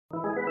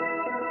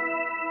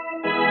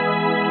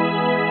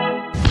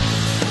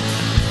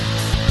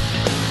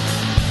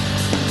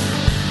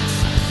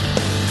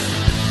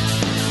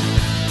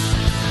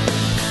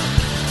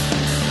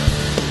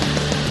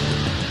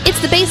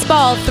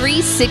Baseball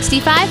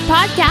 365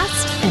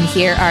 podcast, and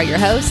here are your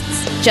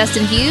hosts,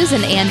 Justin Hughes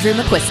and Andrew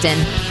McQuiston.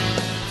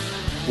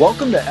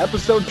 Welcome to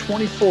episode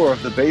 24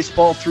 of the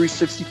Baseball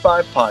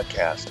 365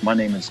 podcast. My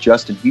name is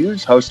Justin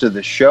Hughes, host of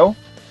this show.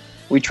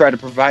 We try to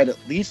provide at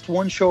least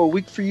one show a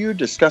week for you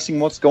discussing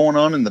what's going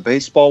on in the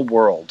baseball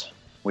world.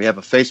 We have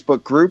a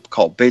Facebook group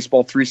called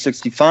Baseball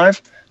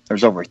 365.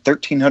 There's over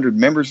 1,300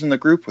 members in the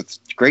group with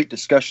great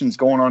discussions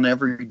going on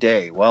every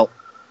day. Well,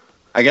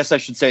 I guess I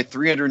should say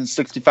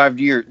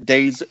 365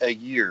 days a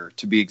year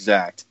to be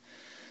exact.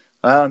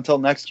 Until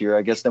next year,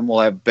 I guess then we'll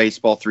have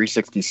Baseball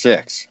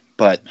 366.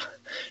 But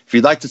if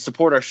you'd like to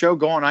support our show,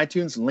 go on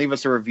iTunes and leave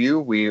us a review.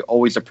 We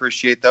always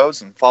appreciate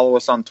those. And follow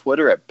us on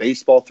Twitter at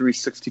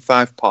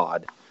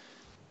Baseball365Pod.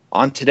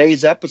 On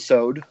today's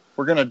episode,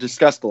 we're going to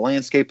discuss the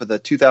landscape of the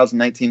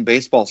 2019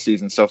 baseball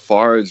season so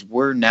far, as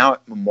we're now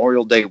at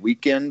Memorial Day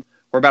weekend.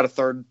 We're about a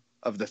third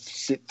of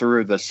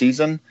through the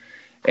season.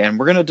 And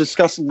we're going to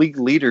discuss league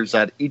leaders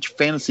at each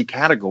fantasy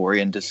category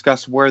and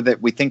discuss where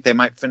that we think they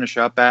might finish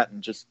up at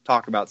and just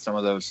talk about some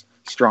of those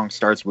strong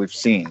starts we've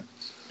seen.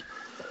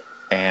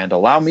 And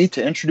allow me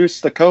to introduce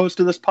the co-host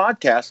of this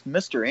podcast,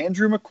 Mr.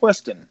 Andrew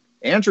McQuiston.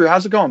 Andrew,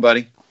 how's it going,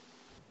 buddy?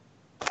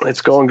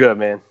 It's going good,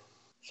 man.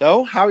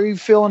 So, how are you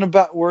feeling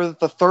about, we're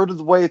at the third of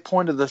the way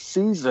point of the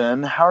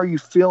season. How are you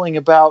feeling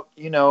about,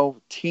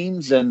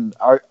 teams, and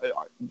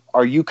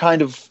are you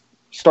kind of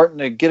starting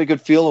to get a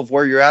good feel of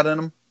where you're at in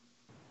them?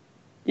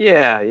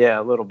 Yeah,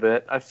 a little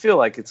bit. I feel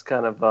like it's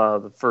kind of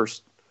the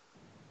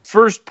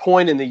first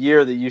point in the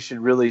year that you should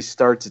really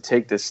start to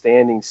take the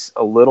standings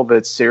a little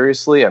bit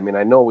seriously. I mean,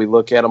 I know we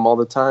look at them all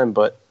the time,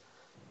 but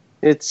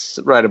it's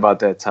right about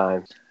that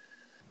time.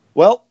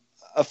 Well,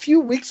 a few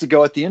weeks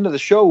ago at the end of the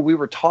show, we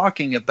were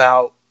talking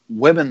about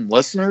women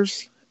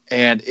listeners,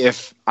 and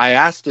I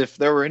asked if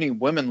there were any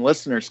women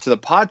listeners to the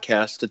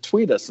podcast to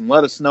tweet us and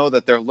let us know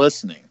that they're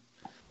listening.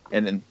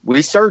 And then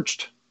we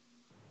searched.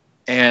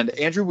 And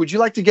Andrew, would you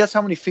like to guess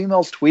how many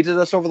females tweeted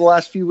us over the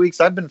last few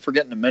weeks? I've been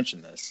forgetting to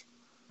mention this.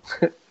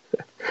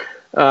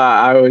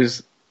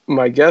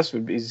 My guess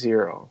would be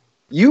 0.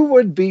 You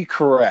would be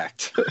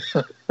correct.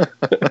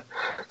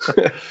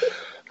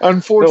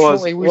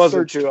 Unfortunately, we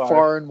searched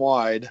far and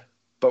wide,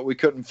 but we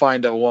couldn't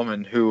find a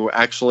woman who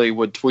actually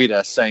would tweet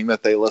us saying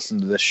that they listened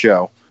to this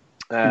show.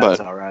 That's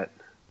all right.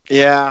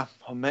 Yeah,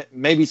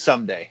 maybe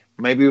someday.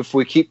 Maybe if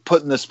we keep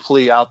putting this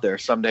plea out there,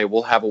 someday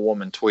we'll have a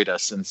woman tweet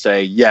us and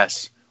say,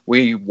 yes,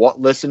 we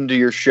listened to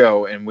your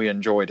show and we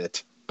enjoyed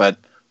it. But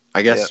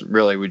I guess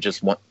really we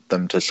just want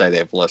them to say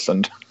they've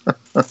listened.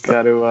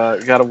 Got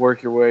to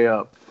work your way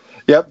up.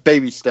 Yep,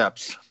 baby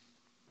steps.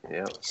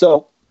 Yeah.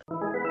 So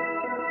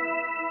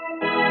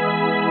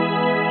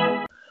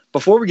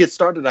before we get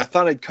started, I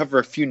thought I'd cover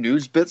a few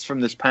news bits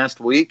from this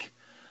past week.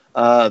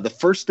 The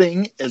first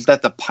thing is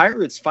that the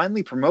Pirates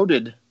finally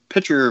promoted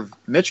pitcher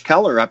Mitch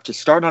Keller up to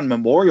start on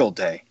Memorial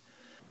Day.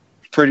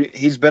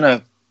 He's been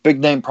a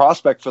big-name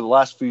prospect for the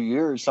last few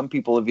years. Some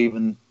people have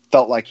even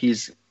felt like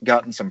he's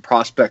gotten some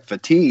prospect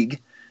fatigue.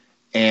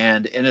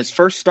 And in his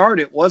first start,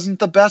 it wasn't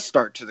the best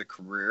start to the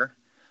career.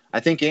 I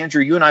think,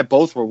 Andrew, you and I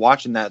both were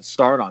watching that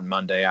start on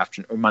Monday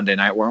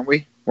night, weren't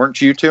we?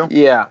 Weren't you two?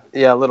 Yeah,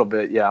 a little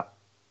bit, yeah.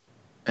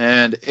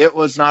 And it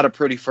was not a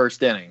pretty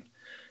first inning.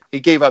 He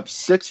gave up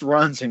 6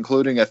 runs,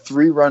 including a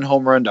 3-run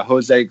home run to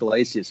Jose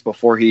Iglesias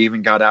before he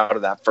even got out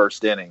of that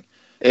first inning.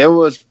 It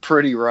was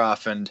pretty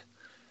rough. And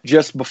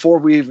just before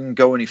we even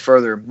go any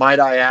further, might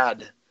I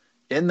add,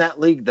 in that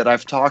league that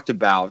I've talked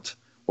about,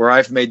 where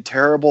I've made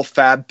terrible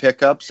fab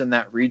pickups in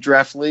that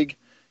redraft league,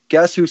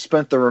 guess who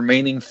spent the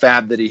remaining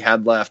fab that he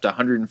had left,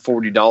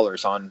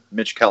 $140 on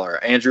Mitch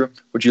Keller? Andrew,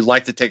 would you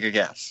like to take a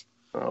guess?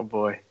 Oh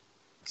boy.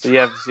 So you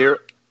have 0?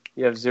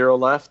 You have 0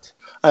 left?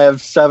 I have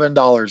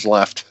 $7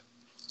 left.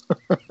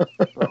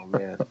 Oh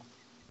man.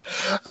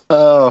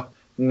 Oh,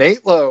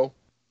 Nate Lowe,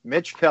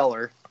 Mitch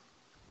Keller.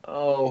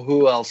 Oh,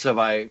 who else have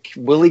I?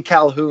 Willie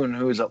Calhoun,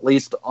 who is at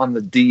least on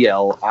the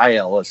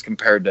IL as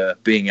compared to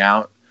being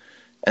out.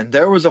 And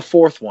there was a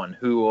fourth one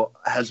who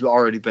has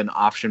already been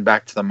optioned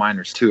back to the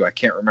minors too. I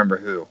can't remember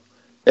who.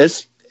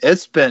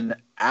 It's been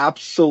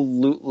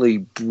absolutely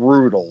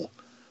brutal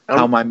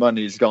how my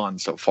money's gone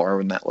so far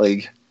in that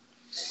league.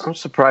 I'm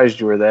surprised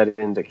you were that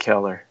into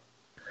Keller.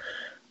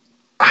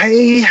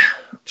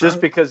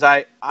 Because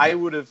I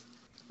would have,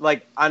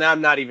 like, and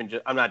I'm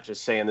not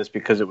just saying this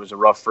because it was a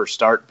rough first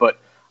start, but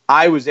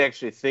I was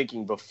actually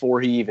thinking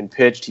before he even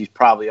pitched, he's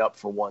probably up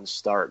for one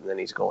start and then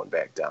he's going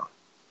back down.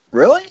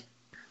 Really?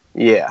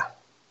 Yeah.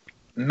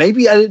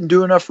 Maybe I didn't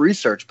do enough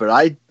research, but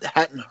I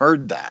hadn't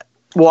heard that.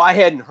 Well, I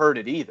hadn't heard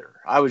it either.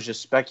 I was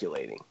just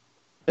speculating.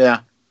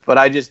 Yeah. But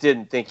I just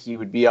didn't think he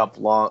would be up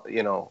long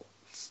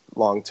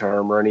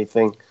term or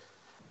anything.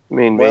 I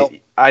mean,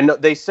 maybe, I know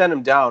they sent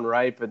him down,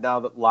 right? But now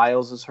that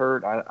Lyles is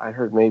hurt, I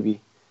heard maybe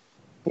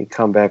he'd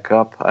come back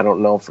up. I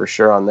don't know for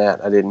sure on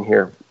that. I didn't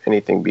hear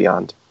anything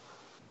beyond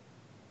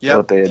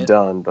what they had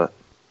done. But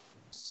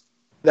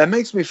that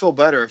makes me feel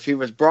better. If he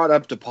was brought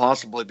up to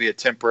possibly be a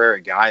temporary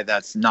guy,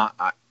 that's not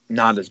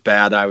as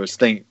bad. I was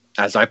thinking,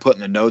 as I put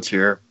in the notes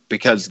here,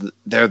 because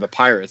they're the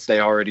Pirates.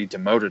 They already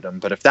demoted him.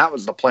 But if that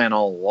was the plan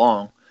all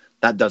along,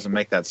 that doesn't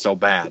make that so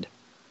bad.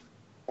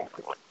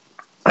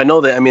 I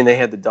know that. I mean, they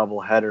had the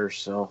double header,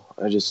 so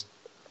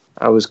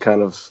I was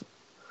kind of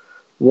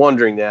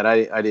wondering that.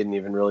 I didn't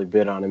even really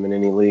bid on him in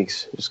any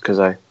leagues just because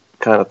I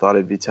kind of thought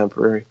it'd be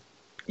temporary.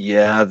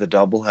 Yeah, the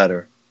double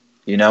header.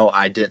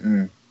 I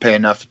didn't pay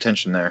enough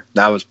attention there.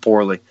 That was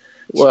poorly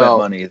spent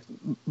money.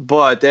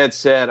 But that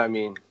said, I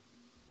mean,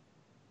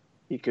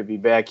 he could be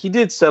back. He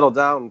did settle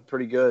down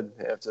pretty good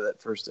after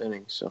that first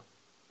inning. So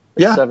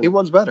yeah, he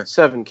was better.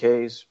 7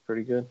 Ks,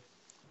 pretty good.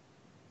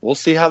 We'll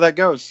see how that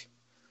goes.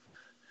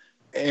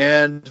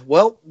 And,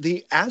 well,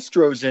 the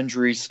Astros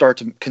injuries start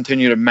to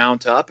continue to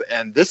mount up,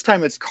 and this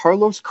time it's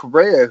Carlos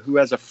Correa who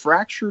has a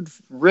fractured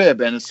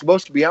rib and is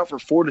supposed to be out for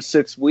 4 to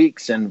 6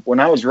 weeks. And when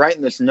I was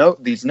writing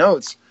these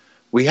notes,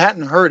 we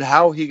hadn't heard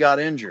how he got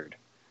injured.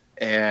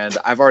 And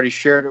I've already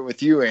shared it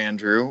with you,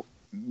 Andrew.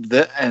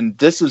 And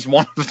this is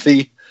one of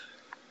the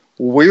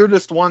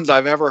weirdest ones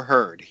I've ever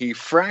heard. He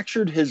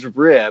fractured his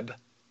rib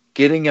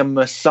getting a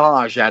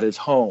massage at his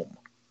home.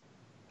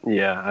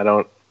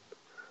 Yeah,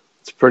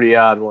 it's a pretty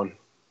odd one.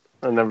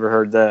 I never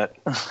heard that.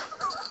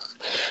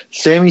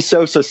 Sammy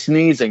Sosa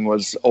sneezing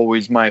was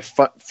always my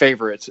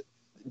favorite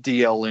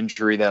DL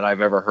injury that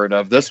I've ever heard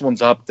of. This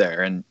one's up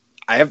there. And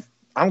I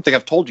don't think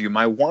I've told you,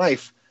 my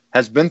wife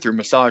has been through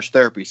massage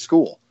therapy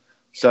school.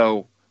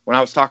 So when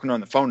I was talking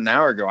on the phone an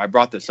hour ago, I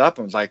brought this up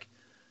and was like,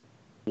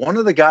 one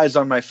of the guys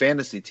on my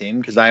fantasy team,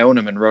 because I own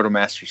him in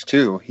Rotomasters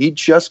too, he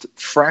just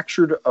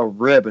fractured a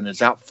rib and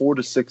is out 4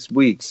 to 6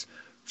 weeks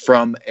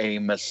from a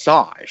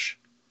massage.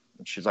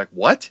 And she's like,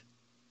 what?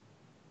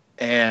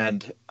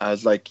 And I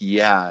was like,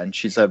 yeah. And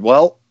she said,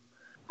 well,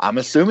 I'm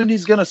assuming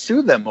he's going to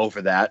sue them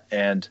over that.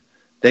 And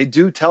they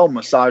do tell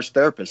massage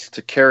therapists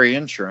to carry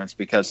insurance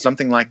because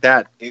something like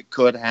that, it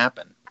could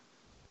happen.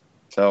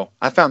 So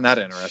I found that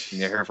interesting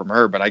to hear from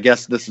her. But I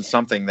guess this is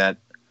something that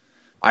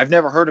I've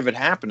never heard of it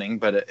happening,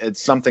 but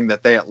it's something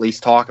that they at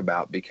least talk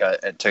about because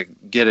to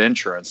get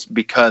insurance,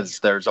 because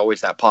there's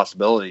always that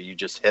possibility you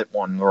just hit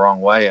one the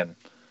wrong way and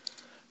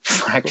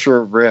fracture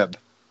a rib.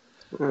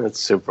 That's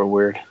super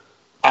weird.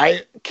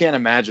 I can't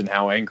imagine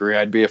how angry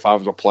I'd be if I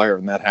was a player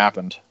and that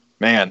happened.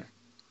 Man,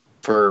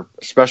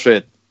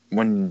 especially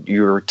when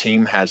your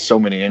team has so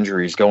many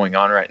injuries going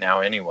on right now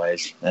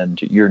anyways,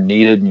 and you're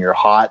needed and you're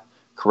hot.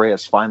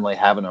 Correa's finally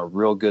having a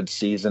real good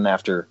season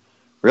after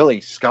really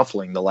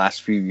scuffling the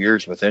last few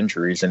years with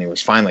injuries, and he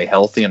was finally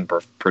healthy and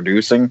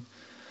producing.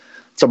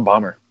 It's a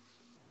bummer.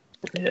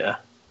 Yeah.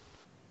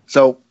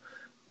 So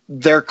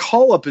their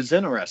call-up is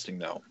interesting,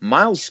 though.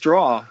 Miles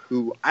Straw,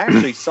 who I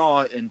actually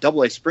saw in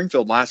AA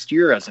Springfield last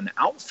year as an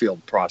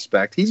outfield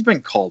prospect, he's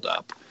been called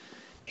up.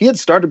 He had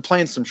started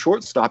playing some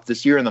shortstop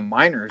this year in the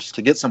minors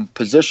to get some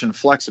position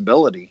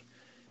flexibility.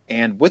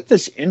 And with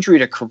this injury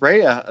to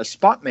Correa, a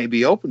spot may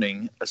be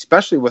opening,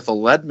 especially with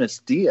Aledmus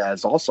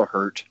Diaz also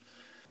hurt.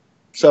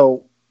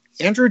 So,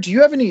 Andrew, do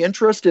you have any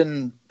interest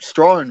in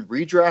Straw in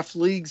redraft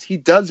leagues? He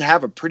does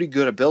have a pretty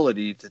good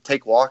ability to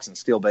take walks and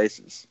steal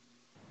bases.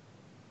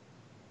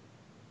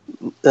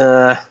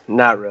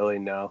 Not really,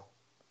 no.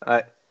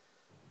 I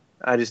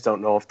just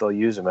don't know if they'll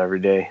use him every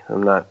day.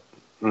 I'm not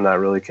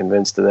really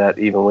convinced of that,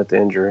 even with the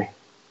injury.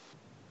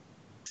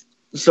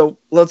 So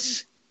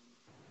let's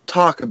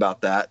talk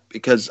about that,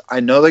 because I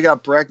know they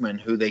got Bregman,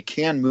 who they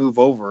can move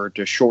over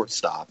to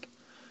shortstop.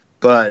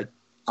 But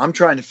I'm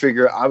trying to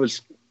figure – I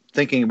was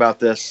thinking about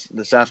this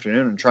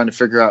afternoon and trying to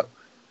figure out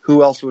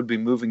who else would be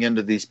moving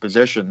into these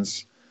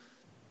positions.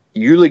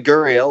 Yuli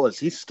Gurriel, is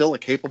he still a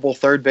capable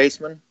third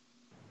baseman?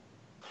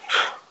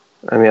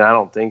 I mean, I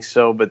don't think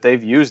so, but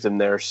they've used him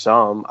there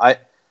some. I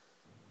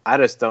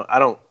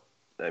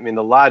mean,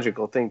 the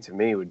logical thing to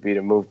me would be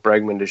to move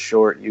Bregman to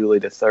short,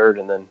 Yuli to third,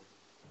 and then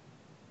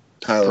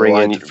Tyler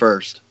White to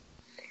first.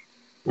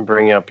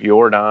 Bring up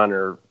Jordan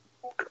or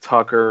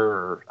Tucker,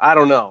 or I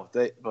don't know.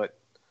 But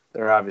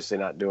they're obviously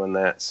not doing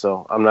that,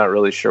 so I'm not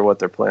really sure what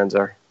their plans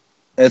are.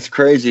 It's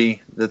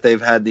crazy that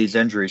they've had these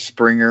injuries.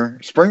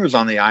 Springer's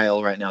on the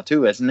IL right now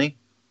too, isn't he?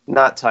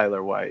 Not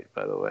Tyler White,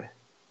 by the way.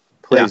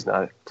 Please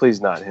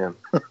not him.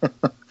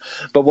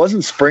 But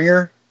wasn't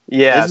Springer?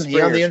 Yeah, isn't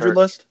he on the injured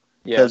list?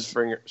 Yeah,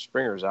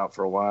 Springer's out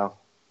for a while.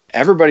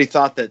 Everybody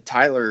thought that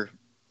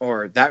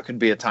that could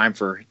be a time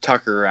for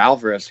Tucker or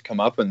Alvarez to come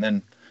up, and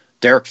then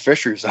Derek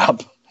Fisher's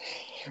up.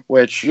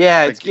 Which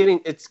it's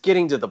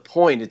getting to the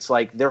point. It's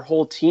like their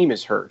whole team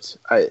is hurt.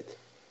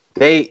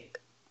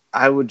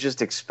 I would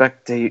just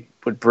expect they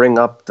would bring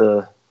up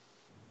the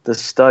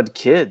stud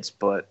kids,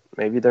 but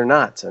maybe they're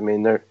not. I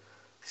mean, they're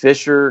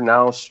Fisher,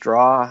 now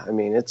Straw. I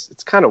mean,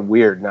 it's kind of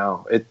weird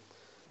now.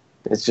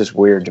 It's just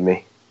weird to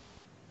me.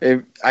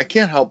 I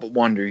can't help but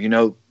wonder,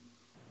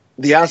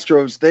 the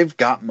Astros, they've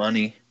got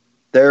money.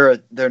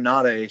 They're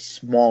not a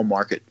small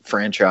market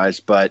franchise,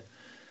 but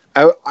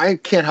I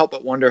can't help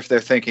but wonder if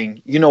they're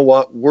thinking, you know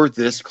what, we're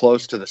this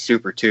close to the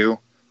Super 2.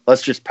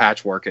 Let's just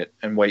patchwork it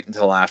and wait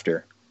until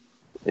after.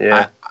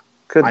 Yeah,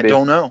 I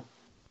don't know,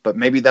 but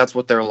maybe that's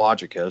what their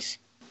logic is.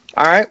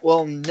 All right,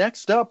 well,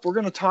 next up, we're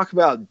going to talk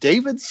about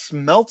David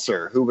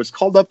Smeltzer, who was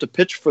called up to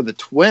pitch for the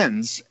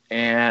Twins.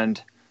 And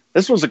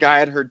this was a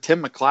guy I'd heard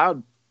Tim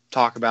McLeod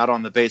talk about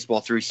on the Baseball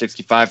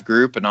 365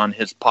 group and on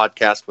his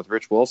podcast with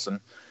Rich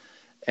Wilson.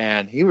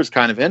 And he was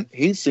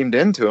he seemed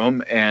into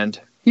him, and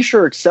he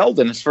sure excelled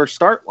in his first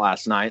start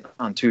last night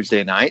on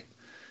Tuesday night.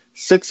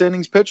 6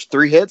 innings pitched,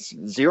 3 hits,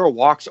 0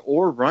 walks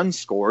or runs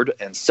scored,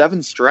 and 7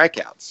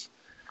 strikeouts.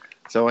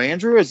 So,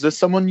 Andrew, is this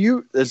someone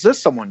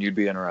you'd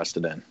be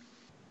interested in?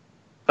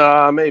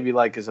 Maybe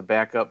like as a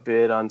backup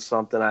bid on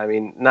something. I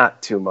mean,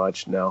 not too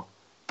much, no.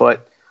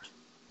 But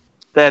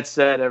that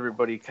said,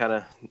 everybody kind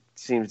of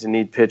seems to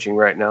need pitching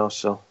right now.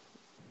 So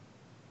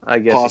I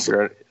guess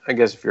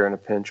if you're in a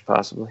pinch,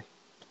 possibly.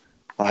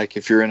 Like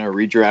if you're in a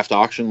redraft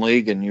auction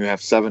league and you have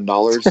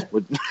 $7,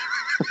 would...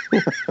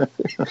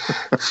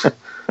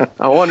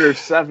 I wonder if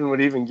 7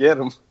 would even get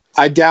him.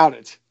 I doubt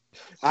it.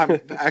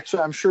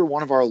 I'm sure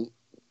one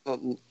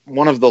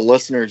of the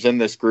listeners in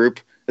this group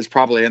is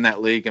probably in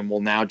that league and will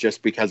now,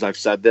 just because I've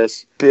said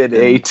this, bid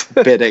 8.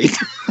 Bid 8.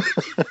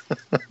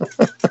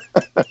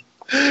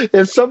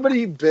 If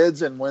somebody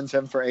bids and wins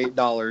him for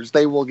 $8,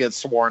 they will get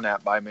sworn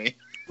at by me.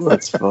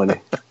 That's funny.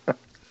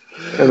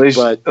 At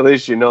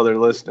least you know they're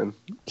listening.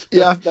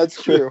 Yeah,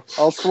 that's true.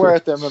 I'll swear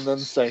at them and then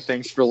say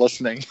thanks for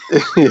listening.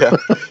 Yeah.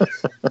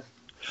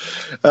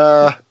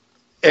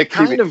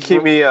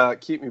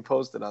 Keep me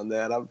posted on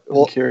that.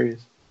 I'm curious.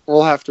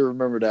 We'll have to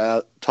remember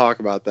to talk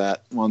about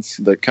that once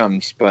that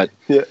comes. But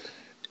yeah,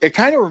 it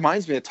kind of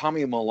reminds me of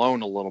Tommy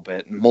Malone a little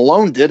bit. And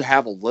Malone did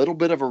have a little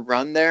bit of a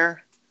run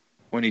there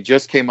when he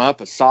just came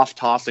up, a soft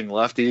tossing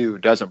lefty who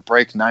doesn't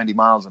break 90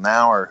 miles an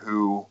hour,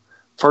 who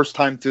first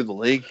time through the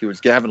league, he was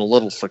having a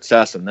little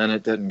success and then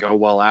it didn't go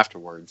well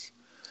afterwards.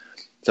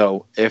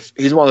 So if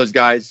he's one of those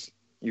guys,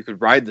 you could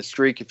ride the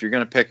streak if you're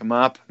going to pick him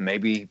up.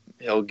 Maybe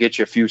he'll get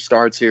you a few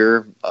starts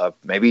here,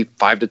 maybe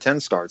 5 to 10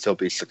 starts. He'll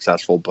be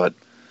successful, but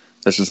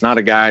this is not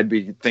a guy I'd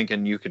be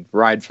thinking you could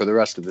ride for the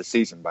rest of the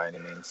season by any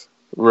means.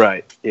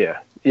 Right. Yeah.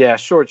 Yeah.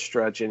 Short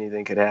stretch,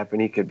 anything could happen.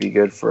 He could be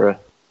good for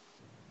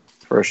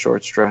a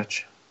short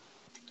stretch.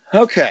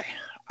 Okay.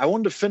 I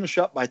wanted to finish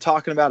up by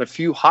talking about a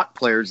few hot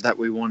players that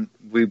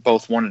we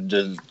both wanted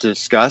to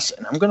discuss.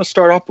 And I'm going to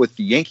start off with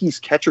the Yankees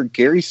catcher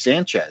Gary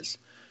Sanchez,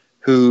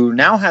 who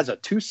now has a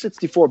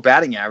 .264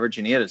 batting average,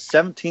 and he had his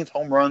 17th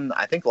home run,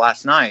 I think,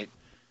 last night.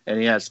 And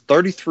he has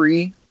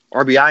 33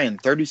 RBI in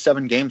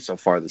 37 games so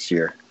far this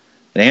year.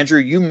 And Andrew,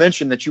 you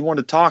mentioned that you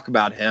wanted to talk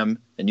about him,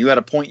 and you had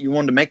a point you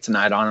wanted to make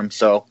tonight on him.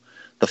 So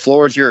the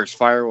floor is yours.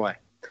 Fire away.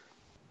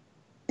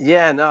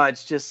 Yeah, no, I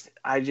just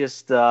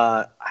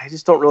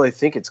don't really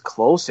think it's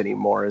close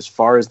anymore as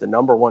far as the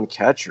number one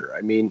catcher.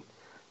 I mean,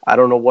 I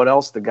don't know what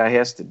else the guy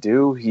has to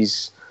do.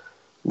 He's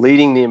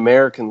leading the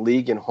American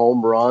League in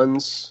home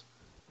runs.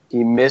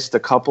 He missed a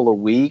couple of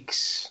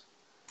weeks,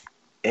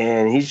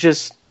 and he's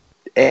just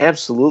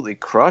absolutely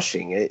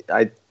crushing it.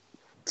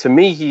 To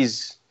me,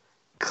 he's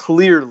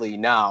clearly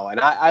now, and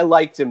I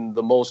liked him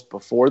the most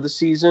before the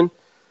season,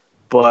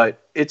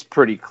 but it's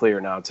pretty clear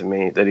now to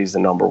me that he's the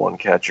number one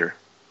catcher.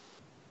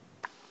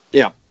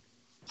 Yeah,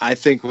 I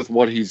think with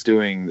what he's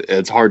doing,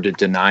 it's hard to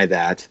deny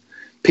that.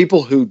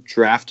 People who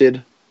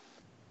drafted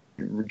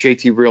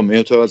JT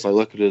Realmuto, as I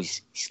look at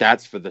his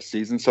stats for the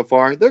season so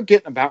far, they're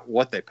getting about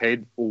what they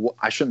paid.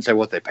 I shouldn't say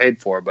what they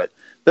paid for, but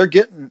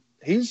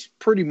he's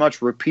pretty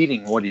much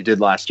repeating what he did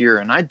last year.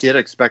 And I did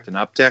expect an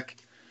uptick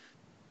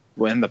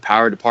in the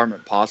power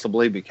department,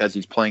 possibly because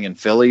he's playing in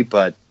Philly,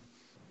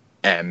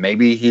 and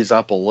maybe he's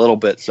up a little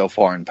bit so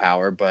far in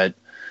power, but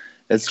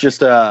it's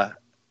just a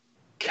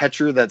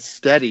catcher that's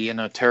steady in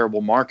a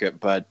terrible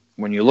market. But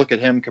when you look at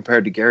him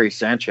compared to Gary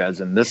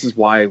Sanchez, and this is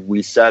why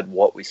we said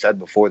what we said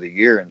before the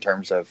year in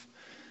terms of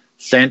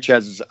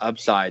Sanchez's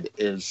upside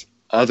is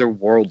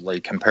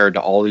otherworldly compared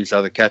to all these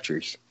other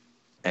catchers.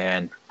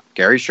 And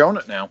Gary's shown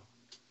it now.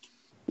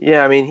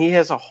 Yeah, I mean, he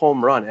has a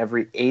home run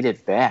every 8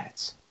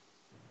 at-bats.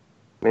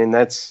 I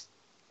mean,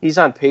 he's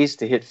on pace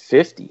to hit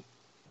 50.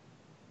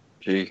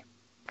 Gee.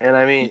 And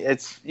I mean,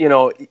 it's, he's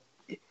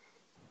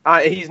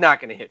not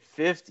going to hit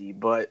 50,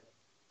 but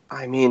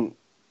I mean,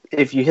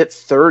 if you hit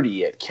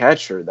 30 at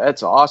catcher,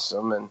 that's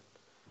awesome. And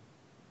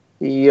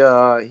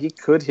he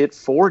could hit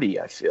 40,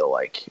 I feel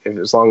like,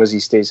 as long as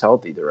he stays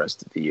healthy the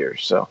rest of the year.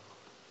 So,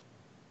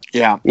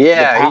 yeah,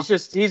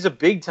 he's a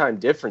big time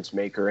difference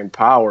maker in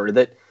power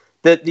that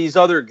these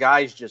other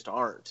guys just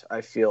aren't.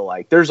 I feel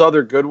like there's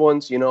other good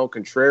ones.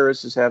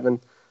 Contreras is having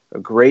a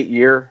great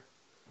year.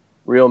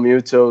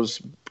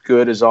 Realmuto's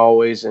good as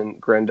always,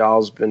 and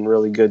Grandal's been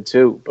really good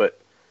too. But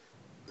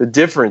the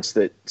difference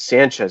that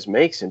Sanchez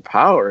makes in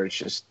power,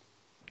 it's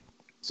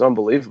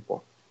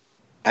unbelievable.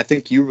 I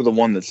think you were the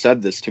one that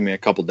said this to me a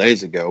couple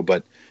days ago,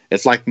 but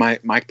it's like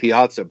Mike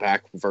Piazza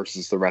back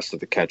versus the rest of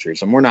the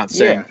catchers. And we're not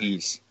saying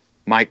he's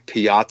Mike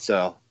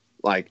Piazza.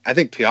 Like, I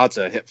think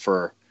Piazza hit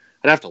for,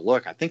 I'd have to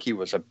look. I think he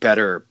was a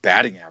better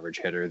batting average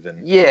hitter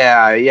than.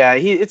 Yeah.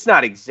 It's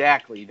not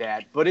exactly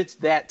that, but it's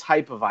that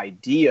type of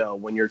idea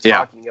when you're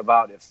talking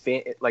about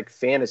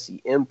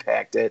fantasy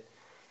impact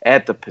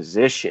at the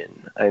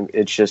position.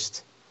 It's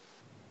just,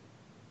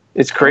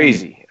 It's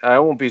crazy. I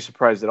won't be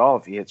surprised at all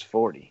if he hits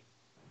 40.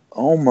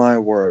 Oh, my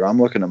word. I'm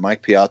looking at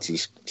Mike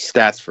Piazza's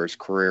stats for his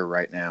career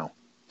right now.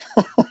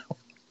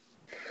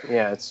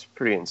 Yeah, it's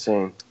pretty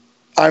insane.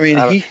 I mean,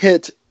 he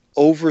hit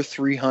over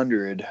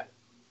 300,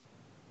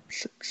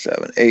 6,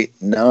 7,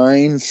 8,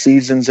 9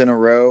 seasons in a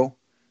row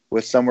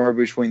with somewhere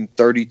between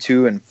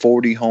 32 and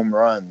 40 home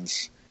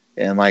runs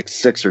in like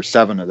 6 or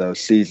 7 of those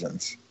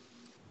seasons.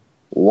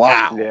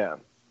 Wow. Yeah.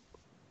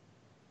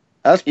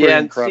 That's pretty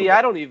incredible. See,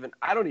 I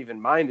don't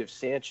even mind if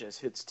Sanchez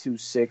hits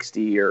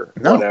 260 or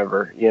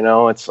whatever. You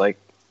know, it's like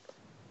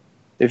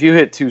if you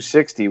hit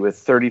 260 with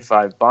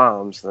 35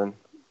 bombs, then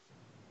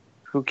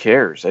who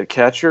cares? At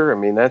catcher, I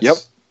mean,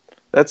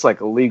 that's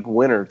like a league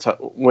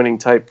winning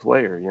type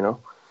player. You know,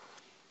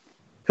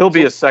 he'll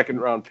be a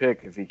second-round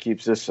pick if he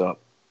keeps this up.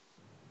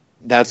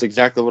 That's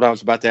exactly what I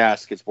was about to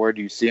ask. Is where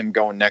do you see him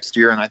going next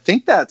year? And I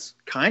think that's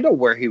kind of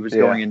where he was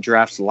going in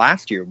drafts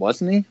last year,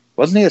 wasn't he?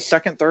 Wasn't he a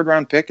second,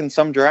 third-round pick in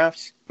some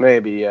drafts?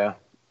 Maybe, yeah.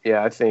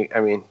 Yeah, I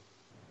mean,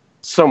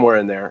 somewhere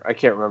in there. I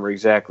can't remember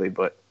exactly,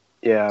 but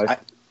yeah,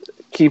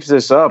 keeps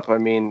this up. I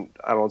mean,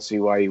 I don't see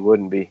why he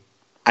wouldn't be.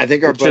 I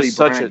think our buddy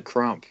Brian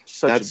Crump.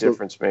 Such a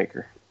difference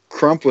maker.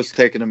 Crump was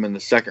taking him in the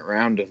second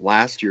round of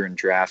last year in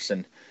drafts,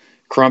 and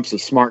Crump's a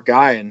smart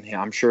guy, and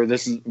I'm sure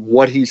this is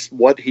what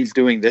he's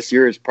doing this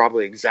year is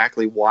probably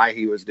exactly why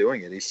he was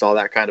doing it. He saw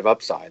that kind of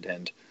upside,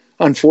 and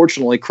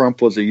unfortunately,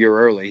 Crump was a year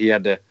early. He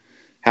had to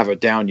have a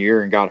down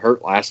year and got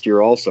hurt last year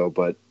also,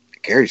 but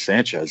Gary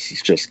Sanchez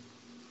is just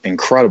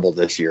incredible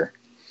this year.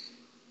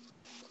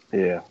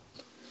 Yeah.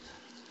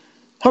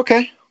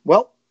 Okay,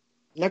 well,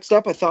 next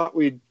up I thought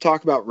we'd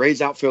talk about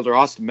Rays outfielder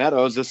Austin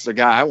Meadows. This is a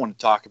guy I want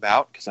to talk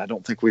about because I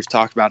don't think we've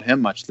talked about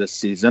him much this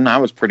season. I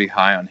was pretty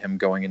high on him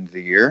going into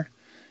the year,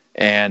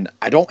 and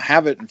I don't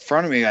have it in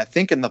front of me. I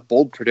think in the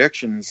bold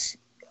predictions,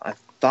 I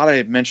thought I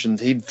had mentioned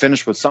he'd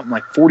finish with something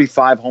like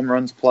 45 home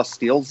runs plus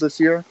steals this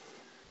year.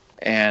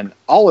 And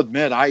I'll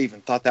admit, I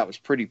even thought that was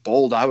pretty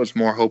bold. I was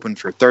more hoping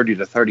for 30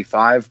 to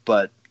 35,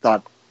 but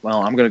thought,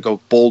 well, I'm going to go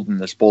bold in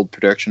this bold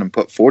prediction and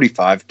put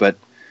 45. But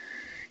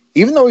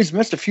even though he's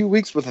missed a few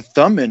weeks with a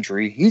thumb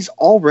injury, he's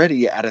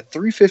already at a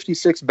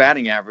 .356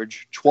 batting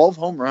average, 12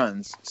 home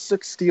runs,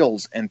 6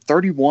 steals, and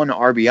 31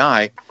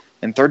 RBI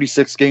in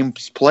 36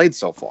 games played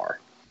so far.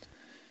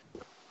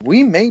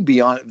 We may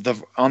be on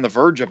the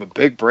verge of a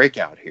big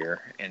breakout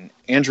here. And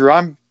Andrew,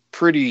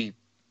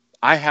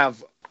 I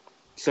have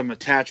some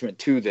attachment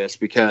to this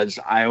because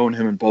I own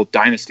him in both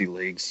dynasty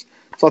leagues.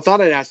 So I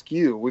thought I'd ask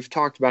you. We've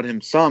talked about him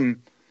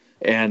some,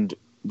 and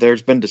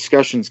there's been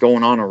discussions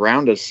going on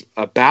around us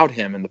about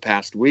him in the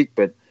past week,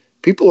 but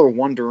people are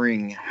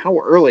wondering how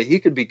early he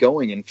could be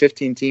going in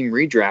 15-team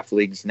redraft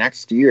leagues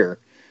next year.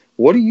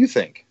 What do you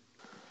think?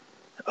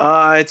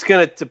 It's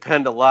going to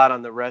depend a lot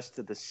on the rest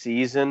of the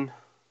season.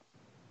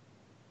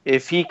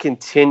 If he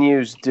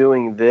continues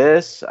doing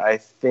this, I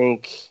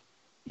think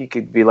he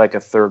could be like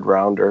a third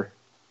rounder.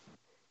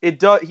 He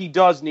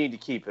does need to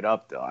keep it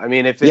up, though. I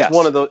mean, if it's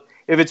one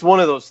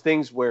of those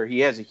things where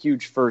he has a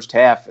huge first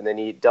half and then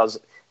he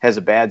has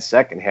a bad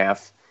second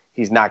half,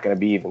 he's not going to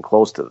be even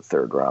close to the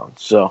third round.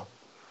 So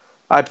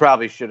I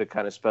probably should have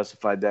kind of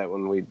specified that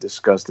when we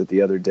discussed it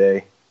the other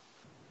day,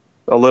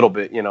 a little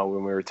bit, when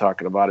we were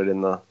talking about it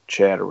in the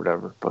chat or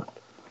whatever. But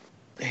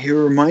he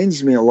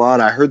reminds me a lot.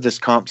 I heard this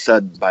comp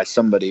said by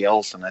somebody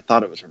else, and I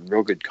thought it was a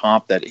real good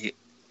comp. That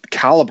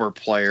caliber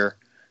player,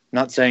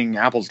 not saying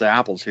apples to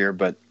apples here,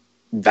 but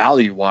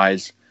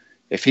value-wise,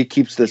 if he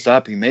keeps this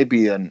up, he may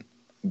be an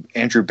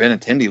Andrew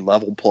Benintendi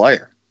level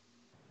player.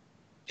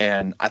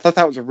 And I thought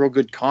that was a real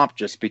good comp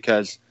just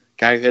because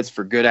guy who hits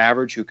for good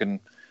average, who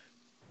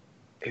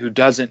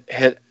doesn't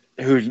hit,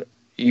 who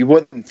you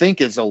wouldn't think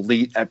is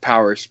elite at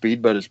power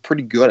speed, but is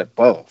pretty good at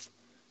both.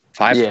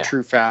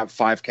 True fab,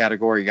 5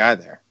 category guy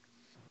there.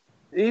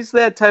 He's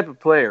that type of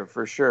player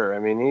for sure. I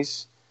mean,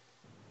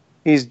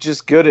 he's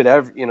just good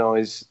at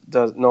he's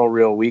does no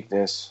real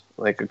weakness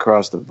like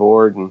across the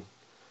board, and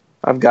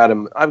I've got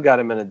him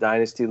in a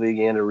dynasty league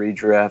and a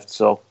redraft,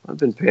 so I've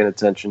been paying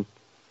attention.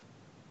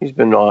 He's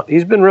been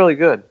really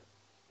good.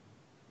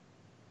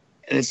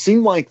 And it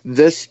seemed like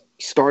this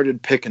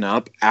started picking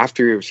up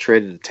after he was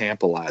traded to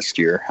Tampa last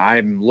year.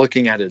 I'm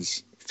looking at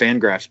his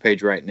Fangraphs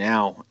page right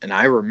now, and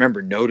I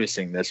remember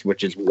noticing this,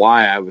 which is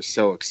why I was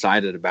so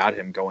excited about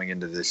him going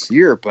into this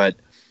year. But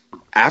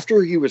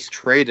after he was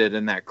traded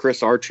in that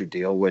Chris Archer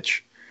deal,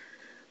 which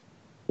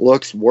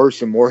looks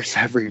worse and worse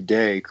every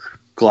day,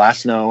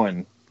 Glasnow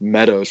and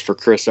Meadows for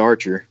Chris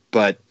Archer,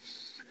 but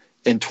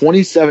in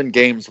 27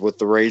 games with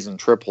the Rays in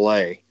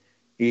AAA,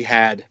 he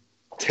had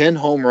 10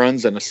 home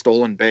runs and a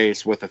stolen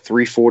base with a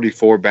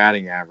 .344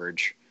 batting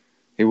average.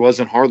 He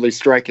wasn't hardly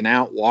striking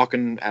out,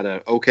 walking at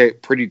a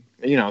pretty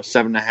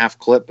 7.5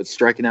 clip, but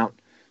striking out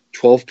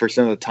 12%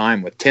 of the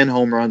time with 10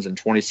 home runs in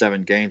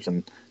 27 games,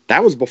 and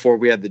that was before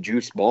we had the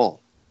juice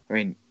ball. I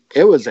mean,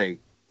 it was a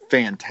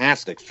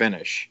fantastic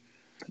finish.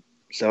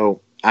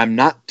 So I'm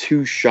not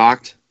too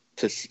shocked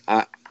to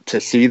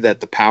see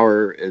that the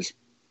power is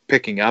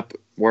picking up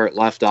where it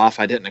left off.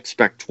 I didn't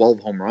expect 12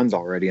 home runs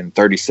already in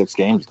 36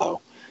 games,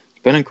 though.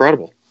 Been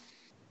incredible.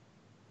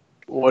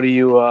 What do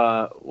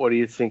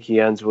you think he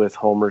ends with,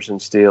 homers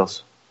and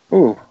steals?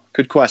 Ooh,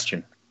 good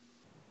question.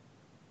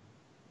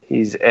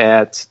 He's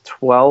at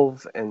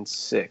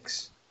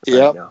 12-6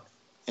 right now.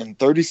 In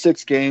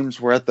 36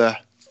 games, we're at the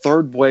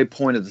third way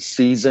point of the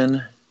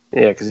season.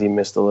 Yeah, because he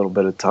missed a little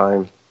bit of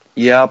time.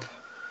 Yep.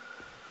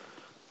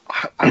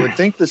 I would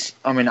think this.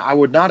 I mean, I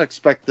would not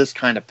expect this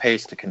kind of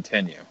pace to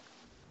continue,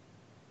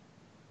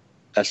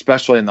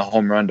 especially in the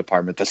home run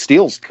department. The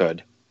steals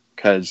could,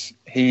 because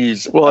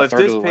he's a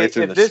third of the way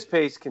through if this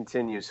pace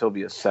continues, he'll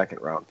be a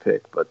second round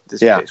pick. But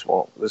this pace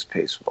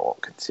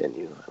won't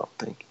continue. I don't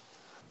think.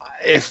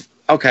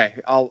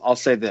 I'll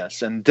say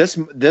this, and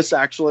this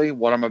actually,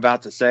 what I'm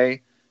about to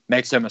say,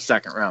 makes him a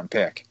second round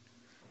pick.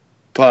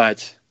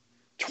 But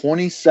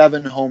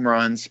 27 home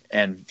runs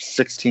and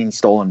 16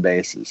 stolen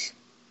bases.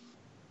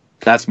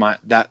 That's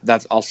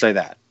I'll say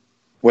that,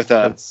 with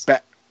a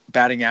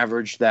batting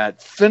average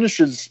that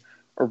finishes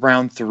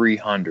around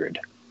 300.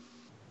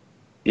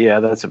 Yeah,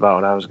 that's about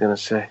what I was going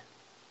to say.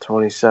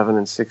 27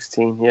 and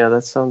 16. Yeah,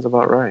 that sounds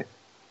about right.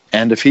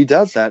 And if he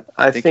does that,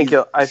 I think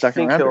he'll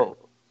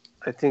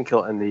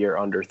end the year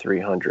under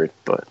 300,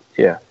 but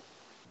yeah.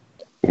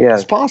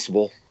 It's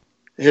possible.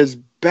 His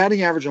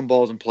batting average on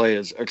balls in play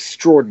is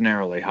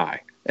extraordinarily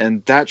high,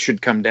 and that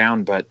should come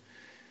down, but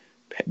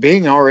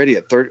being already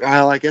at 30,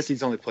 I guess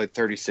he's only played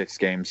 36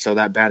 games, so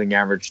that batting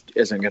average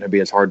isn't going to be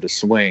as hard to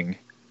swing,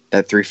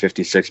 that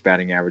 356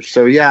 batting average.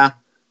 So, yeah,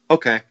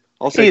 okay.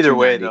 I'll say either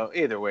way,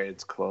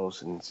 it's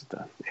close and it's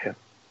done. Yeah.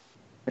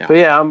 But,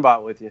 yeah, I'm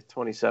about with you.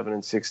 27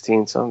 and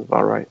 16 sounds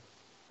about right.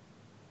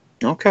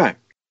 Okay.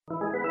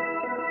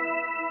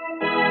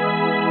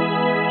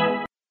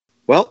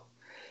 Well,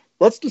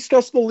 let's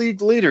discuss the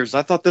league leaders.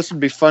 I thought this would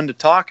be fun to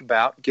talk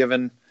about,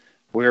 given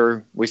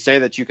we say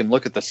that you can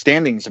look at the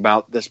standings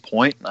about this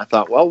point. And I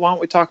thought, well, why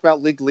don't we talk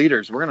about league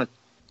leaders? We're going to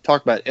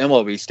talk about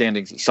MLB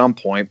standings at some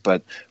point,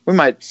 but we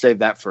might save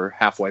that for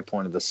halfway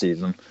point of the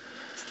season.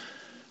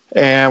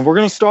 And we're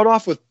going to start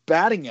off with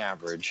batting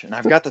average. And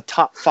I've got the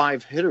top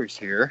 5 hitters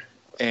here.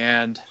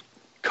 And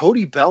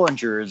Cody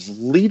Bellinger is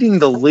leading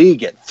the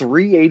league at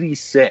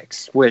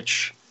 386,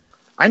 which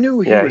I knew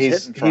he was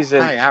hitting for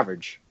a high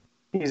average.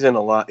 He's in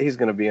a lot. He's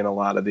going to be in a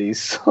lot of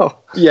these. So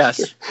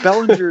yes,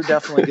 Bellinger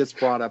definitely gets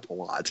brought up a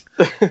lot.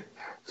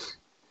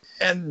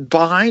 And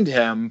behind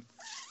him,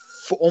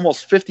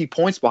 almost 50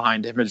 points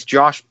behind him, is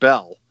Josh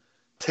Bell.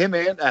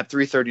 At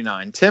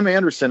 339. Tim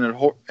Anderson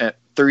at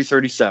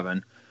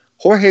 337.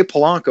 Jorge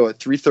Polanco at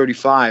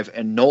 335.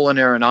 And Nolan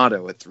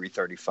Arenado at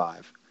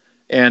 335.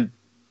 And,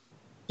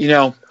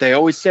 they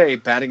always say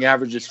batting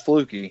average is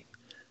fluky.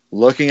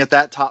 Looking at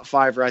that top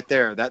 5 right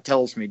there, that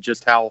tells me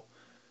just how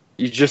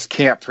you just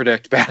can't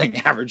predict batting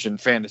average in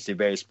fantasy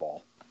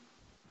baseball.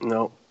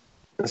 No,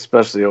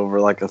 especially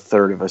over like a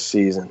third of a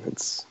season.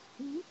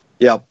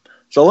 Yep.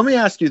 So let me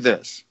ask you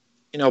this.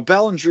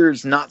 Bellinger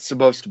is not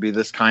supposed to be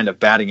this kind of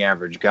batting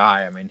average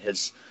guy. I mean,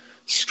 his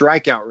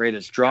strikeout rate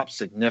has dropped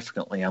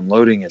significantly. I'm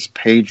loading his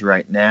page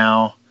right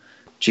now.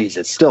 Geez,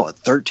 it's still at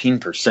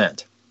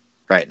 13%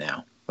 right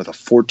now with a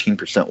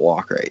 14%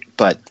 walk rate.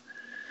 But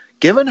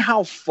given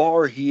how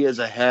far he is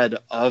ahead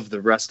of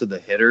the rest of the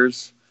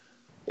hitters,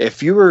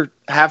 if you were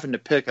having to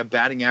pick a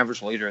batting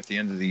average leader at the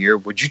end of the year,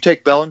 would you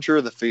take Bellinger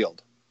or the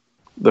field?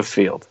 The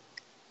field.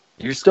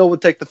 You still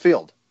would take the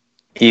field?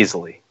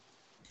 Easily.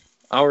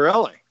 Oh,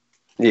 really?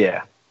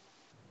 Yeah.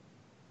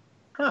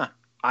 Huh.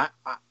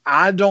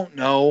 I don't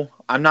know.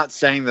 I'm not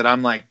saying that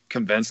I'm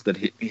convinced that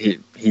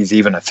he's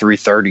even a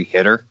 330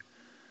 hitter.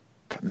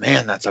 But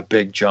man, that's a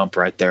big jump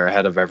right there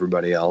ahead of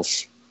everybody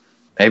else.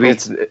 Maybe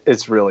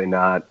it's really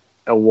not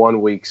a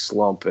 1 week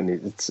slump,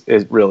 and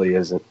it really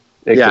isn't.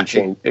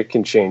 It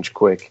can change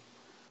quick.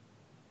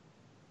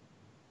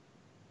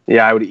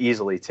 Yeah, I would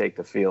easily take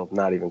the field,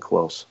 not even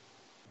close.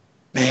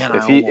 Man,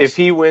 if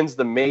he wins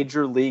the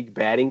major league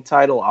batting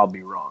title, I'll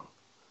be wrong.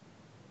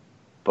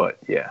 But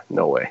yeah,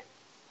 no way.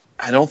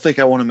 I don't think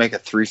I want to make a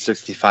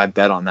 365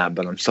 bet on that,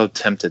 but I'm so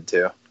tempted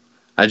to.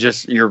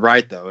 You're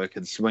right though. It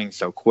could swing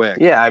so quick.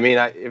 Yeah, I mean,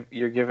 if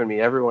you're giving me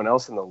everyone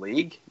else in the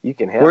league, you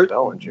can have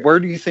Bellinger. Where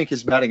do you think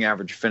his batting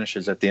average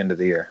finishes at the end of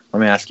the year? Let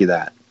me ask you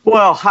that.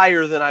 Well,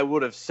 higher than I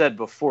would have said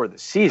before the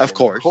season. Of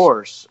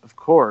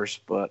course.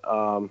 But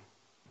I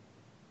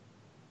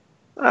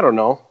don't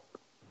know.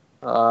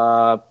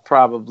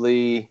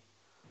 Probably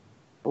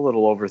a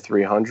little over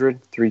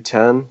 300,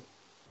 310.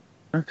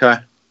 Okay.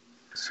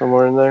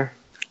 Somewhere in there.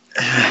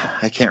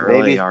 I can't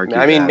really argue.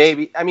 I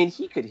mean,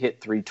 he could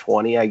hit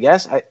 320, I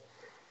guess. I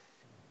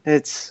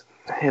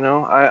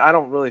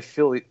don't really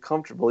feel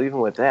comfortable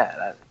even with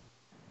that.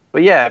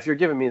 But yeah, if you're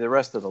giving me the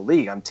rest of the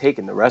league, I'm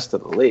taking the rest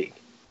of the league.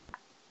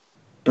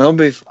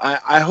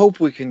 I hope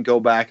we can go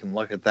back and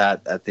look at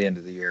that at the end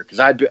of the year, because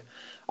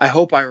I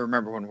hope I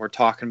remember when we're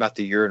talking about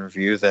the year in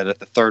review that at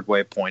the third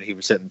way point he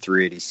was hitting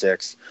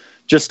 386,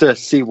 just to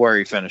see where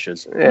he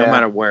finishes, no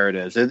matter where it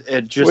is.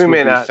 It just would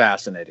be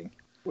fascinating.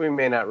 We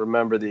may not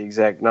remember the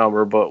exact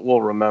number, but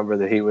we'll remember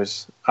that he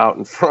was out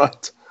in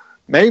front.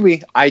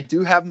 Maybe. I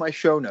do have my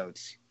show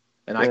notes.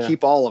 and I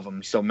keep all of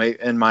them. So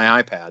in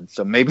my iPad,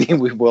 so maybe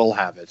we will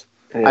have it.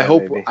 Yeah,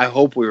 I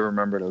hope we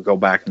remember to go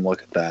back and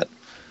look at that.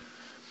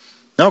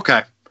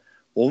 Okay,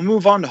 we'll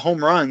move on to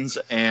home runs,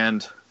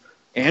 and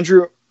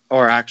Andrew,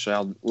 or actually,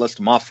 I'll list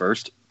them off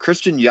first.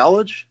 Christian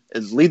Yelich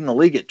is leading the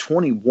league at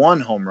 21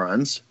 home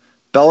runs.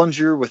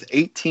 Bellinger with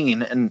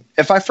 18. And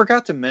if I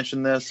forgot to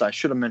mention this, I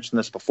should have mentioned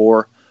this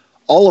before.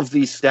 All of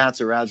these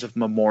stats are as of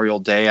Memorial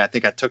Day. I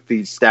think I took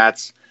these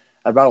stats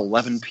at about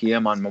 11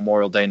 p.m. on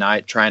Memorial Day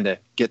night, trying to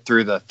get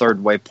through the third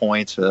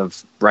waypoint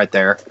of right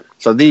there.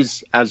 So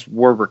these, as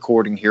we're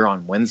recording here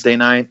on Wednesday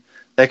night,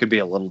 they could be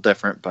a little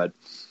different. But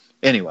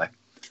anyway,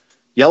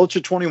 Yelich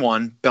at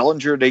 21,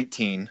 Bellinger at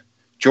 18,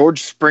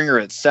 George Springer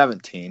at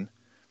 17,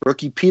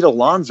 rookie Pete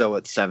Alonso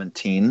at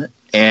 17,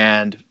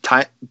 and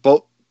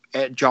both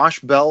Josh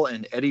Bell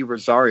and Eddie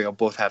Rosario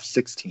both have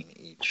 16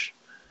 each.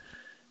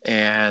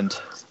 And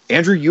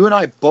Andrew, you and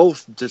I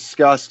both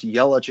discussed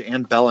Yelich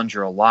and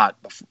Bellinger a lot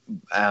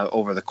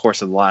over the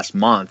course of the last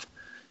month.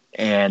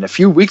 And a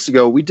few weeks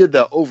ago, we did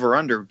the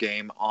over-under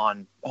game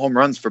on home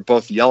runs for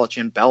both Yelich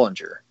and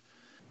Bellinger.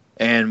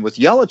 And with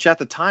Yelich at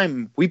the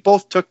time, we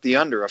both took the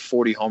under of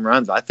 40 home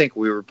runs. I think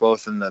we were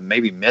both in the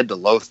maybe mid to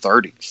low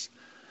 30s.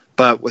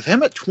 But with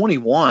him at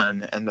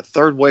 21 and the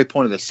third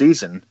waypoint of the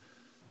season,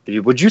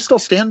 would you still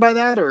stand by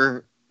that?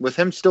 Or with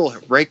him still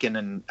raking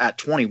and at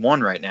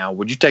 21 right now,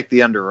 would you take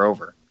the under or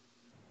over?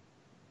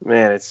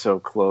 Man, it's so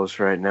close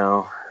right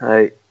now.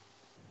 I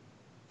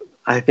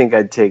think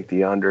I'd take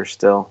the under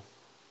still.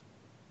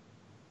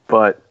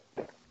 But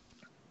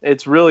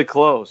it's really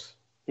close.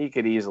 He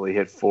could easily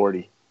hit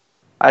 40.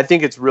 I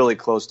think it's really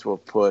close to a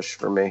push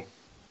for me.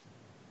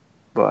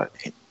 But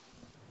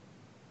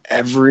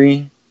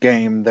every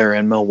game they're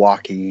in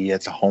Milwaukee,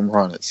 it's a home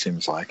run, it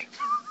seems like.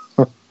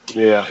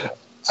 Yeah.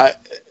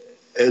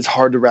 It's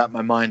hard to wrap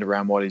my mind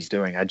around what he's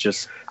doing.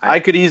 I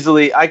could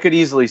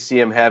easily see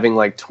him having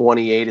like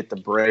 28 at the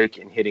break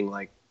and hitting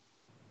like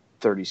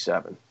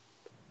 37.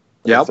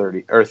 Yeah.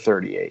 30 or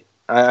 38.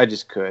 I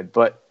just could.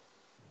 But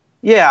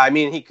yeah, I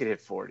mean, he could hit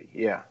 40.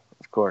 Yeah,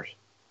 of course.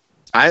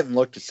 I haven't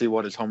looked to see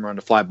what his home run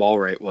to fly ball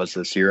rate was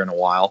this year in a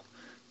while.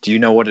 Do you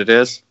know what it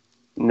is?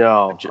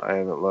 No, I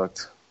haven't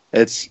looked.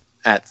 It's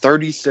at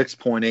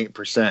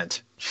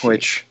 36.8%,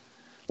 which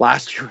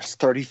last year was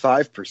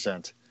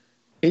 35%.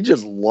 He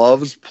just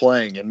loves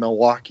playing in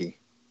Milwaukee.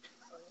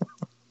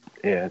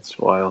 Yeah, it's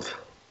wild.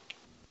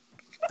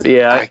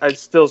 Yeah, I'd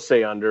still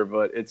say under,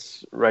 but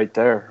it's right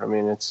there. I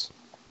mean, it's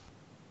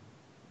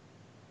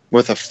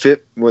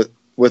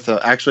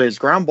actually his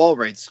ground ball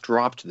rate's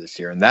dropped this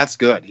year, and that's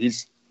good.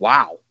 He's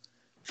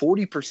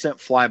 40%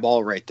 fly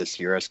ball rate this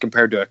year as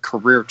compared to a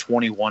career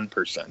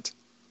 21%.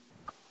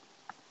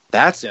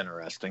 That's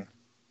interesting.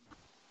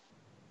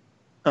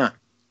 Huh.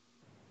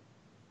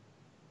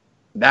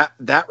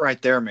 That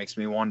right there makes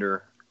me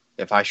wonder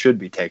if I should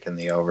be taking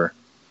the over.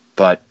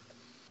 But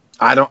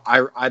I don't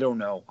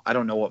know. I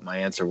don't know what my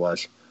answer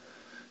was.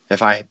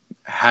 If I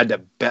had to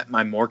bet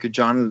my mortgage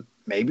on it,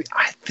 maybe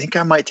I think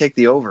I might take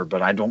the over,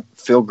 but I don't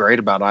feel great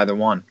about either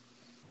one.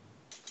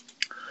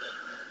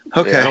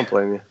 Okay. Yeah, I don't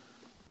blame you.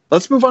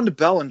 Let's move on to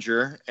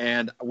Bellinger,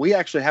 and we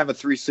actually have a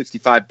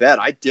 365 bet.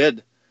 I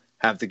did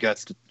have the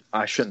guts to,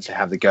 I shouldn't say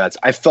have the guts.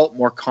 I felt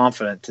more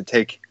confident to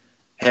take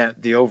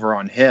the over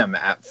on him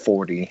at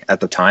 40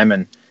 at the time,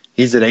 and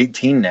he's at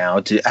 18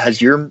 now. Do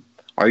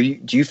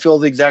you feel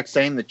the exact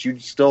same, that you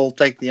still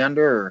take the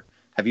under, or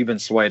have you been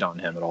swayed on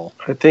him at all?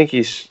 I think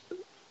he's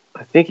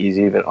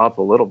even up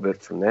a little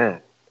bit from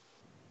that.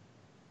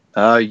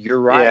 You're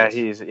right.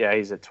 Yeah,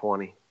 he's at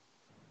 20.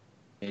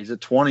 He's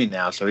at 20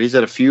 now, so he's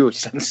at a few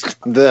since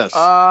this.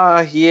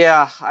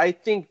 Yeah, I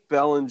think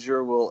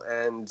Bellinger will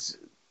end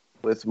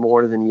with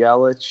more than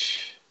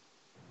Yelich.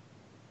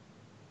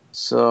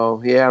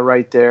 So, yeah,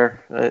 right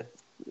there.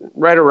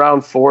 Right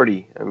around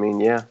 40. I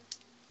mean, yeah.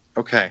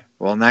 Okay.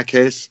 Well, in that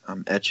case,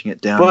 I'm etching it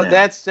down. But now.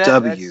 that's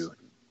W.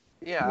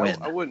 Yeah,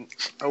 I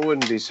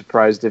wouldn't be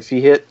surprised if he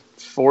hit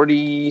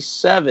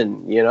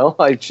 47, you know?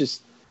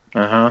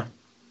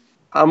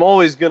 I'm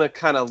always going to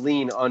kind of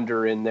lean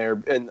under in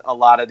there in a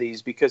lot of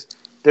these, because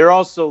they're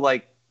also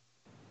like,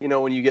 you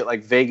know, when you get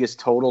like Vegas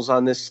totals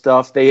on this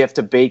stuff, they have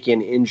to bake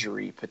in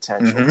injury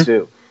potential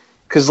too.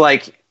 Because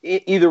like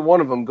either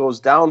one of them goes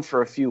down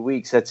for a few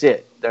weeks, that's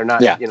it. They're not,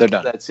 they're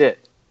done. That's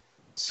it.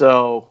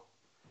 So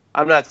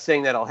I'm not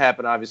saying that'll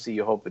happen. Obviously,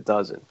 you hope it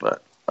doesn't.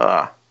 But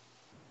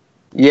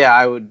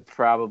yeah,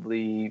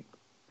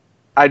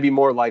 I'd be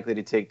more likely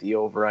to take the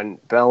over on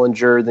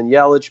Bellinger than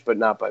Yelich, but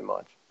not by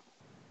much.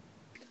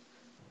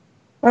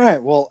 All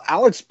right, well,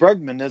 Alex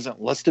Bregman isn't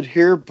listed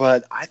here,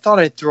 but I thought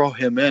I'd throw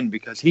him in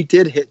because he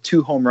did hit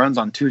 2 home runs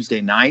on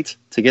Tuesday night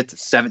to get to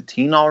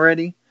 17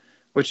 already,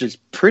 which is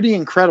pretty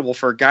incredible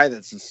for a guy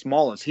that's as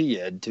small as he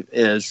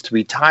is to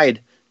be tied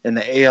in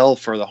the AL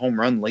for the home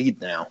run lead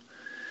now.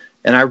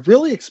 And I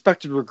really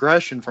expected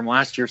regression from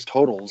last year's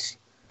totals,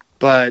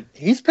 but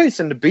he's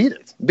pacing to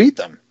beat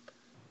them.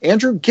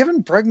 Andrew,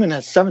 given Bregman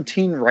has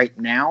 17 right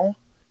now,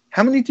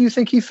 how many do you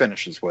think he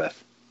finishes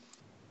with?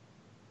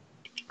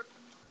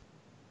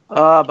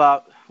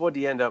 About What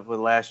did he end up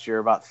with last year?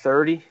 About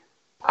 30?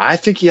 I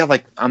think he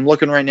had I'm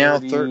looking right now,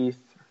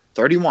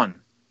 31.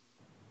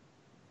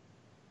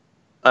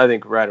 I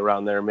think right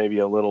around there, maybe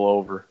a little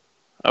over.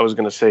 I was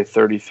going to say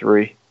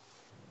 33.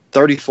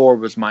 34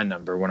 was my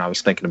number when I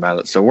was thinking about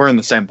it. So we're in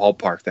the same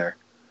ballpark there.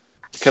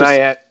 Can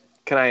I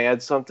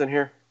add something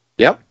here?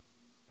 Yep.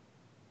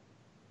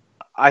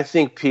 I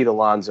think Pete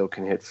Alonso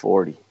can hit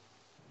 40.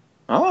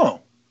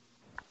 Oh.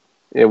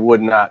 It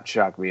would not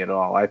shock me at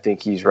all. I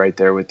think he's right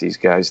there with these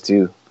guys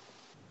too.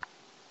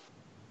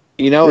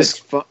 It's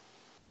fun.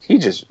 He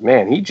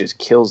just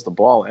kills the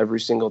ball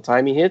every single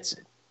time he hits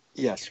it.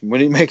 Yes,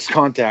 when he makes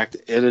contact,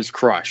 it is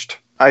crushed.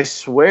 I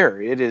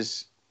swear, it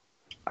is.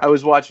 I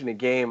was watching a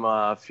game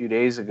a few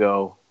days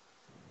ago,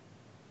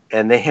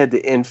 and they had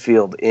the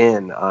infield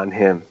in on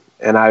him.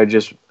 And I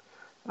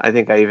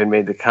think I even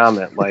made the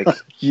comment,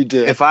 you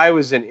did. If I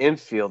was an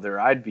infielder,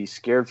 I'd be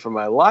scared for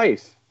my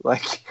life.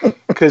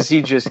 Because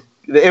it was,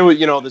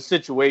 the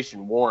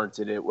situation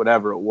warranted it,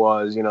 whatever it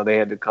was. They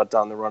had to cut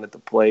down the run at the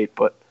plate.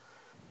 But,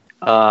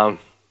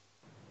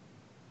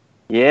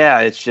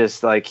 it's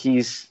just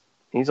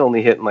he's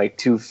only hitting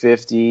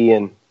 250,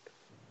 and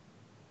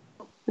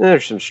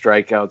there's some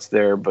strikeouts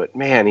there. But,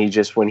 man,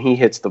 when he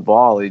hits the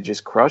ball, he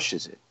just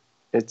crushes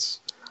it.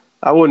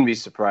 I wouldn't be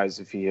surprised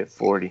if he hit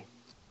 40.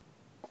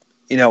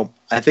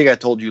 I think I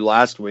told you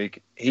last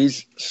week,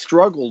 he's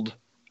struggled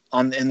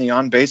in the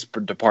on-base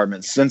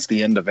department since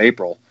the end of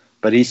April,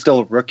 but he's still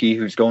a rookie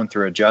who's going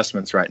through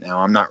adjustments right now.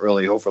 I'm not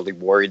really overly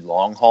worried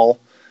long haul,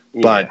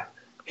 but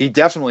he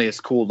definitely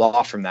has cooled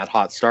off from that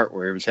hot start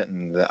where he was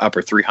hitting the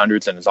upper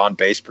 300s and his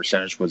on-base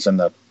percentage was in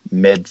the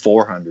mid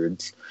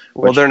 400s.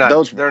 Well, they're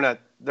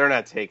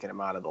not taking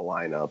him out of the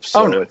lineup,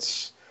 so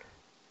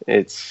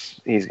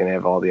he's going to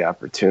have all the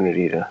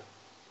opportunity to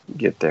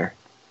get there.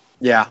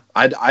 Yeah,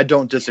 I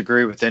don't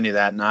disagree with any of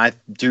that, and I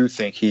do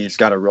think he's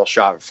got a real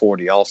shot at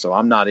 40 also.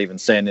 I'm not even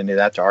saying any of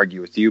that to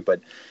argue with you,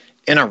 but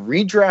in a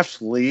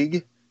redraft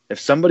league, if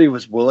somebody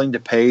was willing to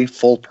pay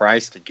full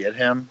price to get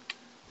him,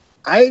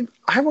 I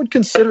would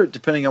consider it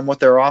depending on what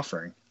they're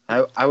offering.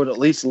 I would at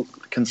least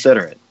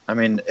consider it. I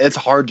mean, it's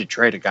hard to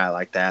trade a guy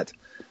like that,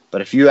 but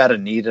if you had a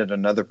need at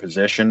another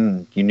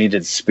position, you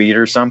needed speed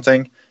or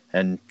something,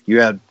 and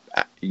you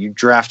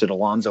drafted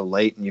Alonso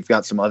late and you've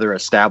got some other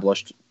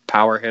established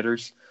power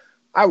hitters,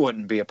 I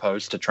wouldn't be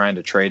opposed to trying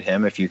to trade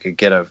him if you could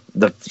get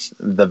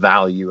the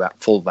value,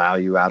 full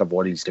value out of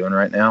what he's doing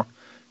right now,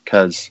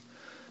 because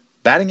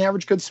batting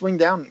average could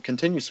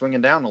continue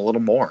swinging down a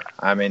little more.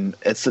 I mean,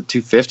 it's at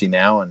 250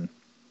 now, and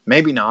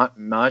maybe not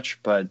much,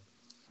 but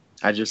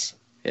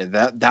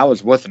that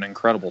was with an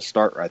incredible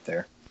start right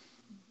there.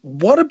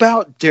 What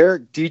about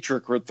Derek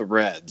Dietrich with the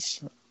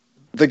Reds?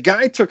 The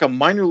guy took a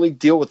minor league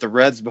deal with the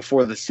Reds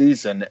before the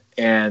season,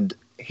 and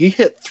he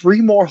hit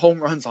 3 more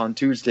home runs on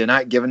Tuesday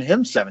night, giving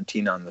him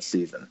 17 on the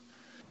season.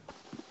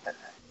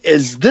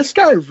 Is this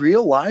guy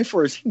real life,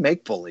 or is he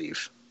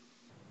make-believe?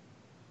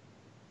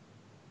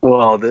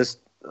 Well, this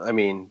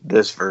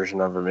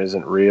version of him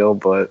isn't real,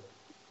 but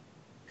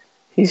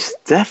he's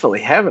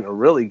definitely having a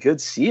really good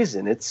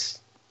season. It's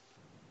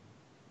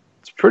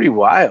pretty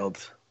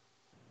wild.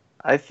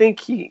 I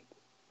think he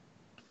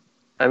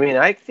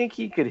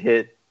could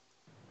hit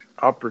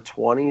upper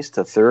 20s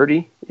to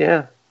 30.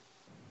 Yeah.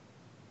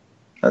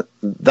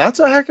 That's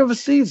a heck of a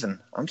season.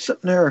 I'm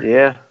sitting there.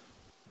 Yeah.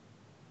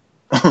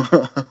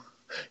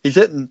 He's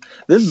hitting.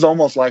 This is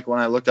almost like when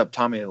I looked up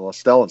Tommy La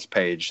Stella's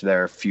page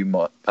there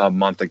a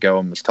month ago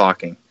and was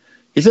talking.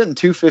 He's hitting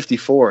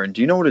 254. And do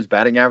you know what his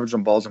batting average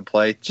on balls in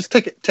play? Just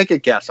take a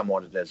guess on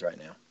what it is right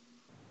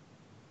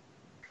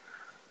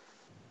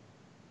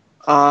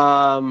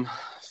now.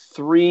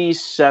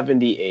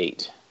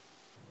 378.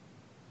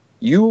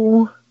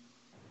 You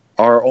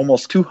are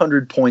almost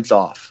 200 points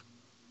off.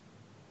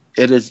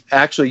 It is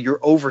actually, you're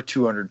over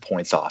 200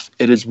 points off.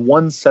 It is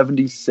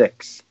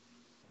 176.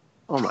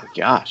 Oh my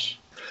gosh.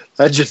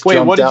 That just Wait,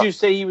 what did you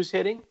say he was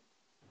hitting?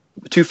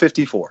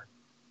 254.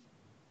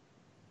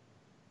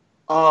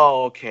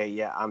 Oh, okay.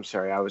 Yeah, I'm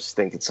sorry. I was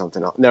thinking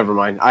something else. Never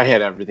mind. I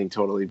had everything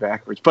totally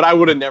backwards. But I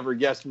would have never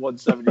guessed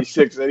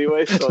 176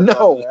 anyway, so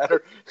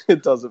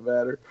it doesn't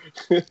matter.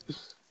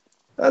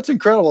 That's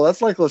incredible.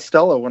 That's like La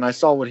Stella when I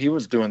saw what he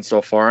was doing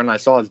so far, and I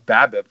saw his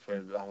BABIP,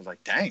 I was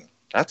like, dang.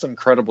 That's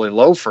incredibly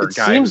low for a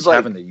guy who's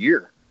having the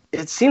year.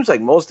 It seems like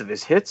most of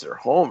his hits are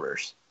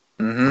homers.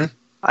 Mm-hmm.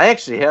 I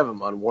actually have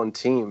him on one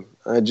team.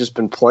 I've just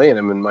been playing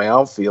him in my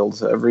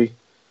outfields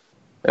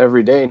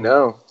every day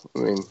now. I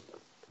mean,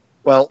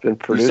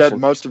 you said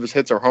most of his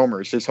hits are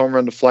homers. His home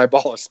run to fly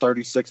ball is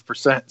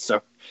 36%,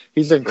 so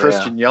he's in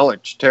Christian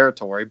Yelich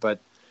territory, but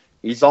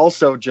he's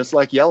also, just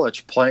like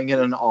Yelich, playing in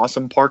an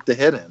awesome park to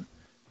hit in.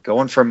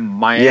 Going from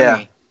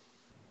Miami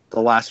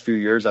the last few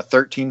years, a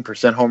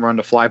 13% home run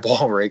to fly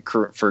ball rate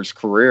for his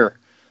career.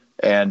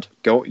 And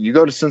you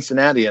go to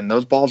Cincinnati, and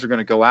those balls are going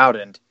to go out,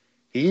 and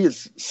he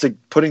is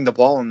putting the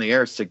ball in the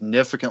air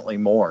significantly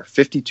more,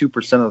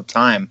 52% of the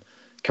time,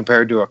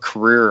 compared to a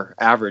career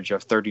average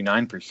of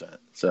 39%.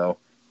 So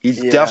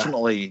he's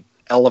definitely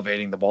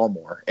elevating the ball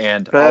more.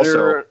 And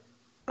also,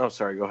 oh,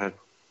 sorry, go ahead.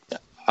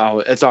 Oh,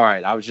 it's all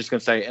right. I was just going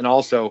to say, and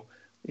also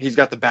he's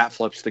got the bat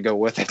flips to go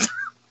with it.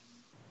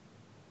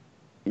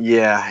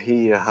 Yeah,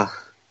 he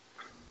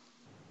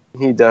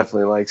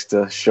definitely likes to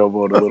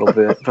showboat a little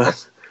bit,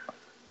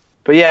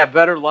 but yeah,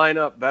 better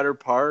lineup, better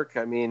park.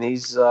 I mean,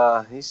 he's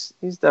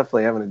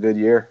definitely having a good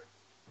year.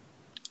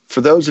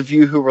 For those of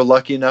you who were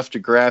lucky enough to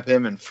grab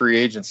him in free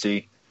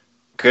agency,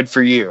 good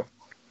for you.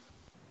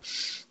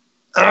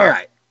 All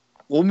right,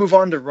 we'll move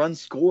on to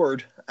runs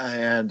scored,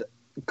 and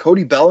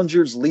Cody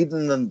Bellinger's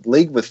leading the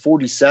league with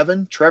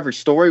 47, Trevor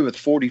Story with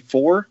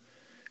 44,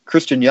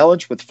 Christian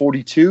Yelich with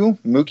 42,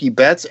 Mookie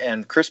Betts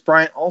and Chris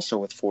Bryant also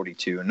with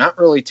 42. Not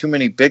really too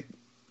many big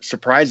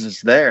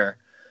surprises there,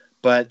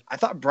 but I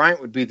thought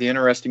Bryant would be the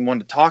interesting one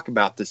to talk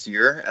about this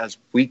year, as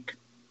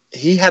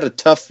he had a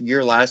tough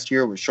year last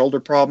year with shoulder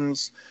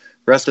problems,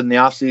 rested in the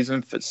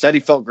offseason, said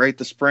he felt great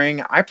this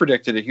spring. I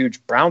predicted a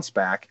huge bounce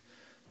back.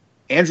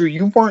 Andrew,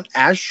 you weren't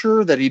as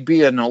sure that he'd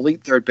be an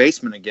elite third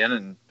baseman again,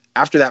 and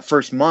after that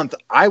first month,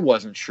 I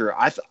wasn't sure.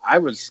 I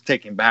was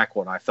taking back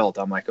what I felt.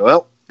 I'm like,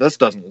 well, this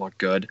doesn't look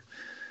good.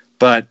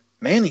 But,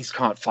 man, he's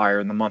caught fire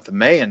in the month of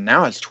May and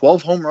now has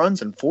 12 home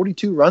runs and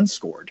 42 runs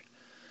scored.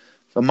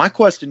 So my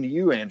question to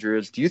you, Andrew,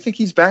 is do you think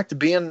he's back to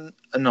being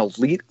an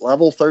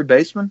elite-level third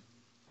baseman?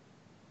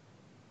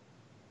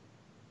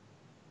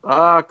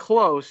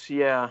 Close,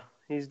 yeah.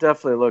 He's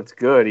definitely looked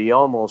good. He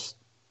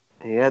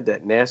had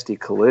that nasty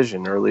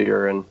collision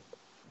earlier in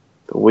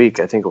the week.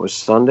 I think it was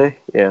Sunday.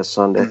 Yeah,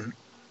 Sunday. Mm-hmm.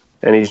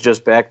 And he's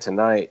just back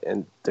tonight,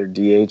 and they're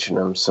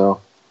DHing him. So,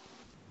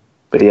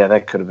 but yeah,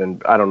 that could have been.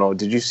 I don't know.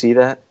 Did you see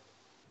that?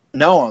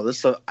 No,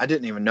 I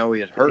didn't even know he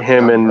had hurt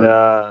him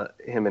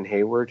and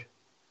Hayward.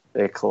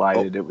 They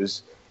collided. Oh.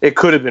 It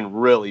could have been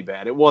really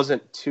bad. It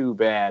wasn't too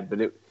bad,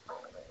 but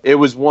it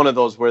was one of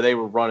those where they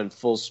were running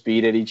full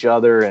speed at each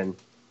other, and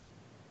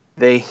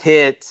they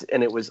hit,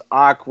 and it was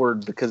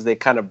awkward because they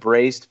kind of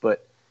braced,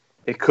 but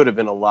it could have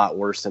been a lot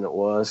worse than it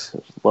was.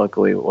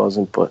 Luckily, it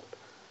wasn't, but.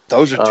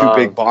 Those are two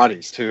big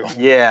bodies, too.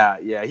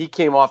 Yeah. He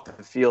came off the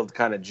field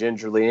kind of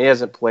gingerly. He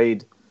hasn't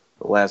played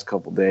the last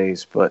couple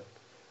days, but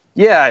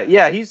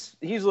yeah, he's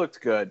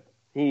looked good.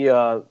 He's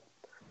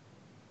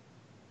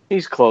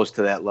close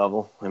to that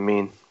level. I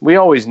mean, we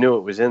always knew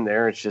it was in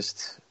there. It's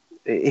just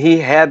he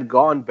had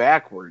gone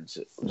backwards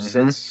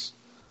since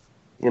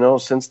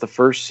the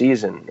first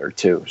season or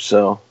two.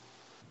 So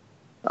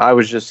I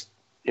was just,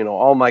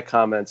 all my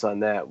comments on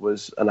that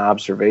was an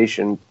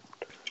observation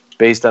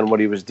based on what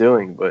he was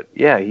doing. But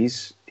yeah,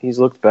 he's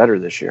looked better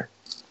this year.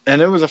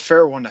 And it was a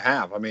fair one to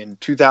have. I mean,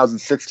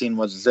 2016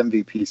 was his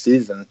MVP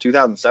season.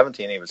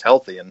 2017, he was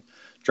healthy and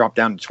dropped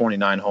down to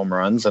 29 home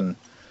runs. And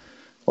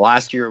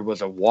last year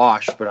was a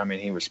wash, but I mean,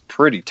 he was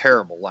pretty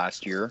terrible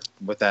last year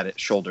with that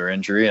shoulder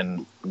injury.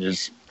 And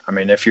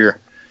if you're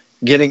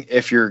going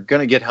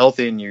to get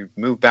healthy and you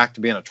move back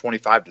to being a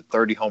 25 to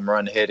 30 home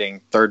run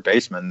hitting third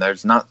baseman,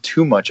 there's not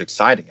too much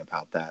exciting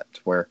about that,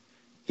 where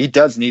he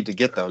does need to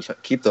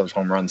keep those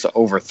home runs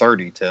over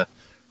 30 to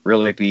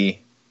really be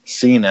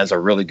seen as a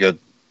really good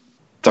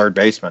third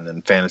baseman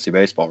in fantasy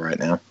baseball right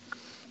now.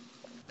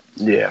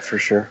 Yeah, for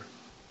sure.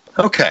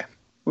 Okay.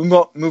 We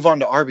move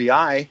on to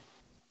RBI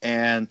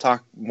and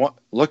talk.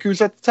 Look who's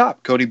at the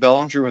top. Cody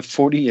Bellinger with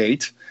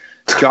 48,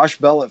 Josh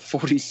Bell at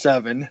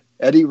 47,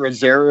 Eddie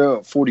Rosario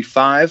at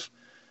 45,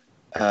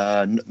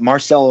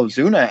 Marcell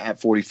Ozuna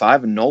at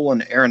 45, and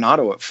Nolan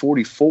Arenado at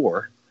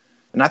 44.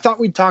 And I thought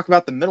we'd talk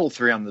about the middle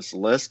three on this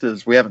list,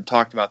 as we haven't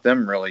talked about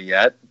them really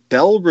yet.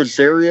 Bell,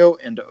 Rosario,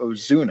 and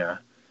Ozuna.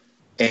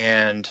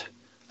 And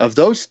of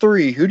those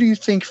three, who do you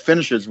think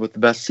finishes with the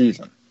best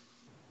season?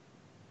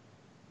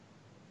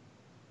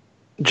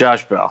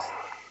 Josh Bell.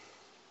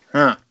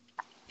 Huh.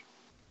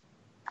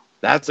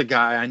 That's a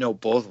guy I know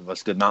both of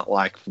us did not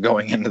like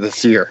going into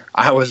this year.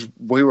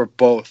 We were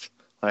both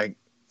like,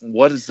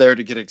 what is there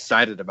to get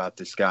excited about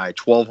this guy?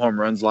 12 home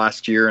runs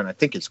last year, and I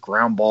think his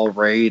ground ball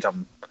rate,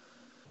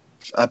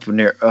 up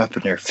near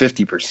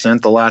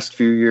 50% the last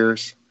few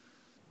years.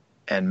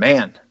 And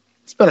man,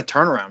 it's been a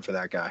turnaround for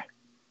that guy.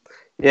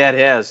 Yeah, it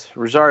has.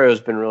 Rosario's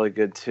been really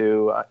good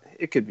too.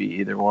 It could be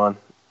either one.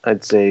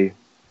 I'd say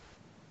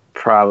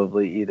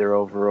probably either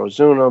over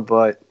Ozuna,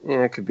 but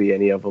yeah, it could be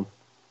any of them.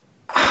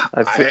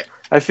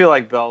 I feel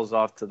like Bell's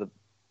off to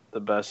the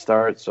best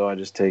start, so I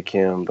just take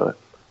him, but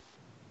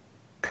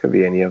it could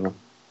be any of them.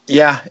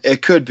 Yeah,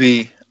 it could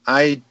be.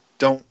 I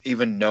don't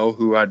even know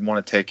who I'd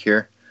want to take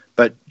here.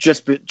 But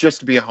just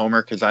to be a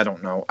homer, because I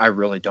don't know. I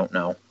really don't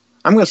know.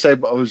 I'm going to say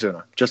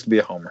Ozuna, just to be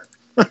a homer.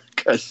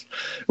 Because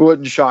it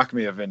wouldn't shock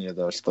me of any of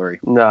those three.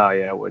 No,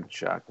 yeah, it wouldn't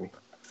shock me.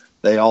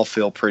 They all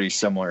feel pretty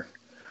similar.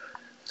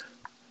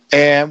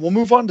 And we'll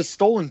move on to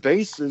stolen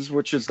bases,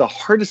 which is the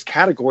hardest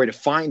category to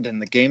find in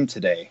the game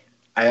today.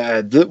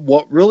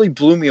 What really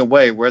blew me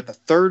away, we're at the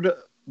third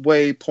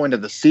way point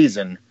of the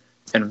season,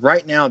 and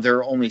right now there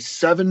are only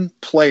 7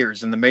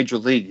 players in the major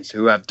leagues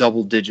who have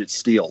double-digit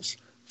steals.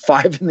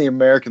 5 in the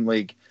American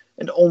League,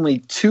 and only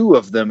 2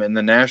 of them in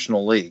the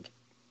National League.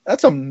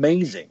 That's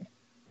amazing.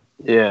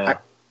 Yeah.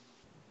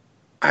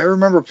 I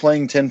remember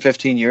playing 10,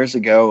 15 years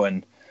ago,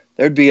 and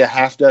there'd be a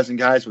half dozen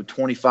guys with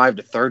 25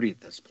 to 30 at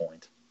this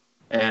point.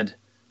 And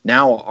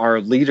now our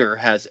leader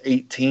has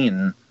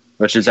 18,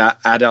 which is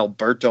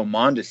Adalberto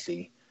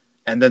Mondesi.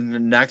 And then the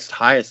next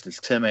highest is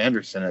Tim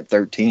Anderson at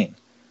 13.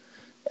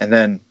 And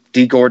then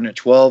D. Gordon at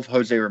 12,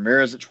 Jose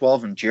Ramirez at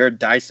 12, and Jared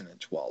Dyson at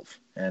 12.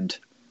 And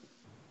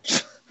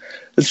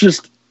it's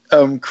just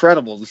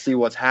incredible to see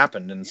what's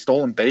happened. And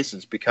stolen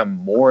bases become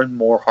more and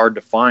more hard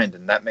to find,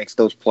 and that makes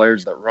those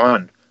players that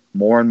run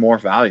more and more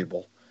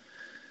valuable.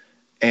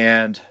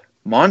 And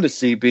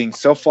Mondesi being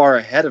so far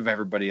ahead of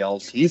everybody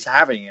else, he's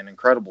having an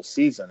incredible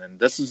season. And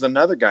this is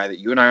another guy that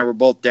you and I were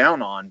both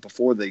down on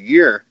before the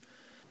year.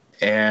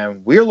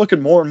 And we're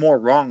looking more and more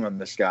wrong on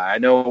this guy. I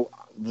know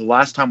the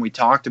last time we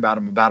talked about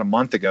him about a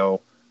month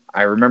ago,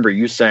 I remember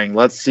you saying,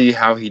 let's see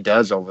how he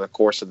does over the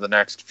course of the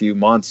next few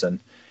months. And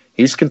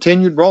he's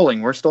continued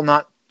rolling. We're still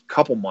not a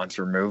couple months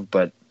removed,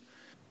 but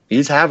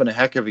he's having a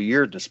heck of a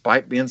year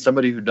despite being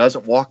somebody who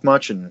doesn't walk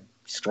much and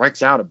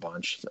strikes out a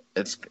bunch.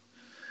 It's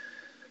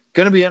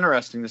going to be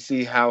interesting to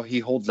see how he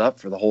holds up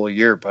for the whole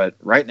year, but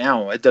right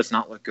now it does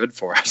not look good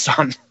for us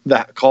on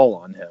that call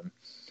on him.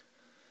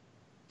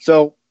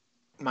 So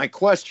my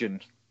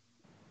question,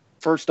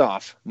 first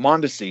off,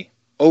 Mondesi,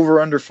 over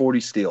under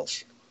 40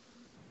 steals.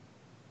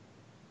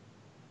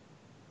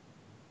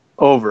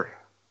 Over.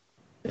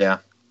 Yeah.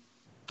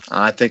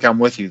 I think I'm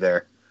with you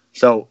there.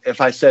 So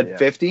if I said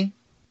 50?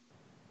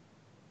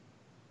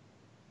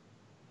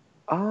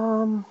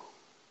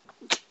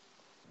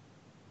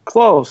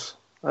 Close.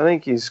 I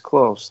think he's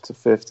close to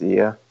 50,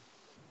 yeah.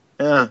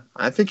 Yeah,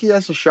 I think he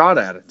has a shot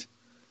at it.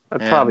 I'd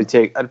probably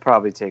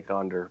take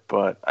under,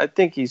 but I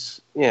think I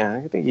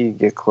think he can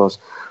get close.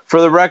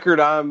 For the record,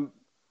 I'm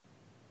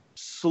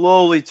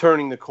slowly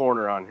turning the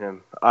corner on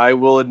him. I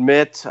will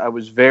admit I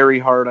was very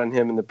hard on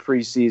him in the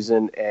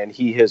preseason, and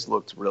he has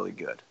looked really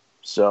good.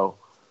 So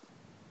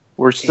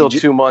we're still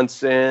 2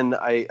 months in.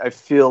 I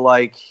feel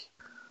like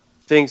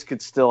things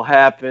could still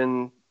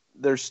happen.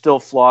 There's still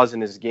flaws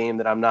in his game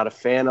that I'm not a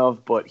fan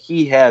of, but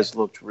he has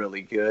looked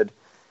really good,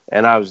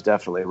 and I was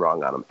definitely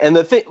wrong on him. And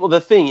the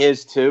thing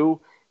is too,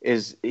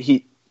 is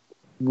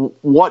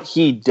what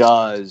he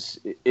does,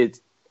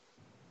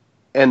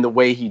 and the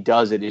way he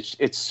does it,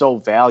 it's so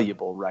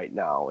valuable right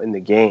now in the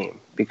game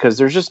because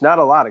there's just not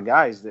a lot of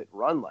guys that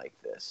run like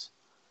this.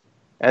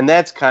 And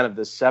that's kind of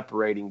the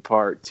separating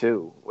part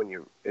too when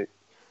you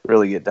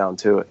really get down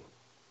to it.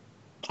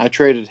 I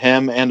traded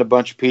him and a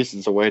bunch of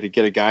pieces away to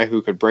get a guy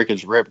who could break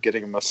his rib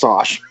getting a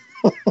massage.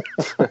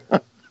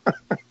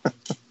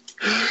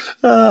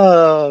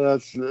 Oh,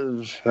 that's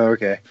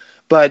okay.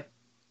 But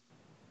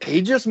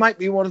he just might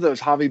be one of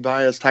those Javi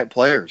Baez type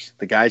players,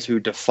 the guys who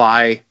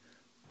defy,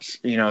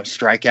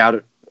 strike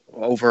out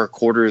over a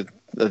quarter of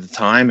the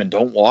time and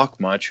don't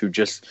walk much, who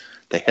just,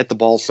 they hit the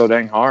ball so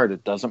dang hard,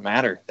 it doesn't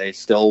matter. They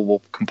still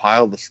will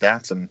compile the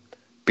stats and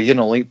be an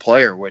elite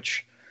player,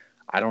 which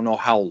I don't know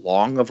how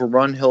long of a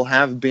run he'll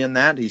have being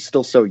that. He's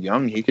still so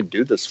young. He could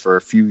do this for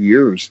a few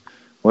years.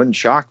 Wouldn't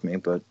shock me,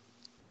 but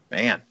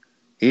man,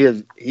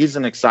 he's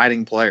an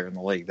exciting player in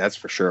the league. That's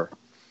for sure.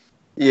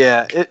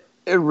 Yeah.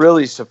 It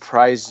really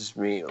surprises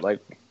me, like,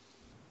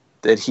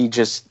 that he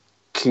just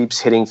keeps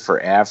hitting for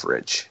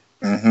average.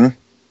 Mm-hmm.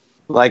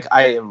 Like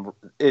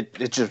it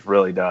just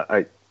really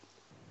does.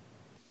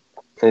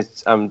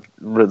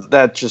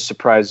 That just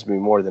surprises me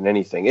more than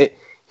anything.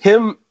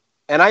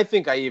 And I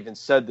think I even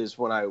said this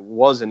when I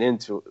wasn't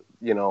into,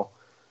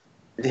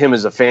 him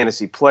as a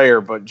fantasy player,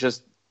 but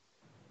just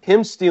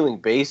him stealing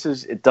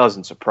bases, it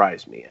doesn't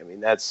surprise me. I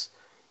mean,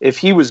 if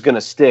he was going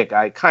to stick,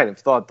 I kind of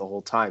thought the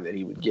whole time that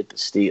he would get the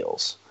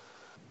steals.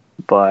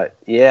 But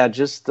yeah,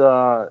 just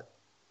how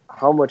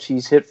much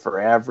he's hit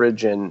for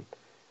average and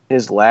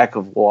his lack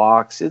of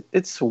walks,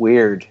 it's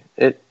weird.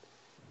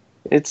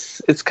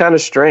 It's kind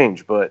of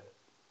strange, but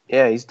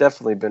yeah, he's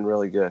definitely been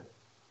really good.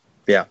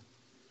 Yeah.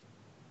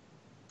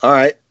 All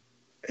right.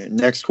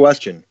 Next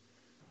question.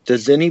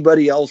 Does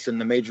anybody else in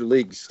the major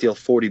leagues steal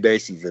 40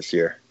 bases this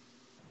year?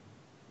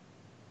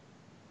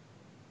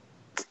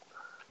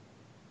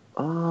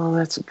 Oh,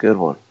 that's a good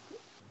one.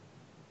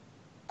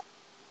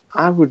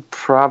 I would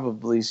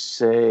probably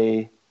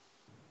say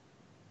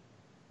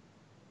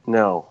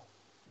no.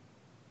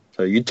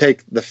 So you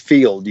take the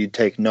field, you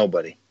take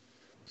nobody.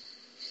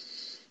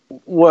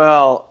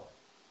 Well,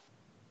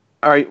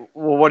 all right.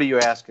 Well, what are you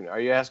asking? Are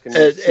you asking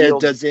the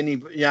field?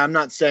 I'm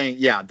not saying,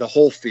 the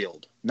whole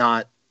field,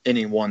 not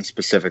any one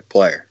specific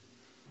player.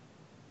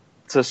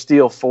 To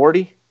steal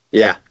 40?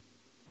 Yeah.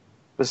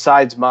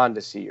 Besides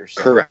Mondesi or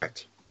something?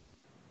 Correct.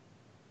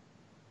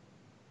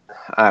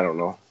 I don't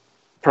know.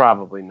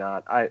 Probably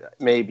not.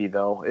 Maybe,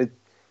 though.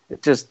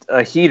 It's just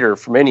a heater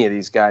from any of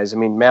these guys. I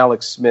mean,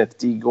 Malik Smith,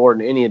 D.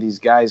 Gordon, any of these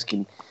guys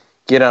can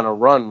get on a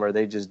run where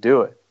they just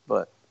do it.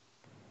 But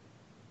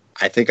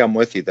I think I'm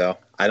with you, though.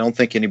 I don't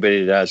think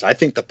anybody does. I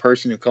think the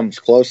person who comes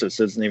closest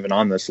isn't even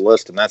on this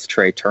list, and that's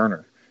Trey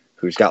Turner,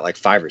 who's got like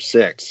 5 or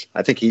 6.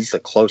 I think he's the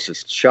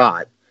closest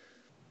shot.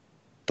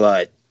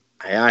 But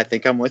I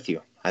think I'm with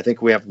you. I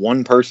think we have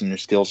one person who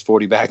steals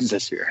 40 bags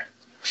this year.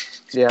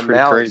 Yeah,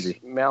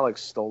 Malik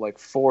stole like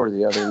 4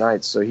 the other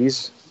night, so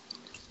he's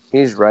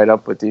right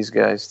up with these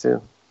guys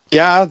too.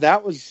 Yeah,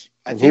 that was.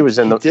 He was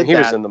in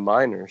the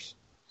minors.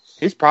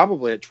 He's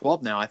probably at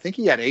 12 now. I think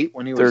he had 8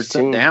 when he was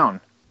 13. Sent down.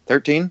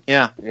 13?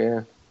 Yeah.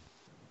 Yeah.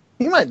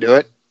 He might do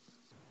it.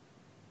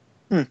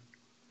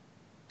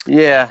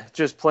 Yeah,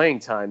 just playing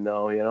time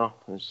though,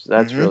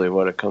 That's really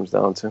what it comes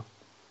down to.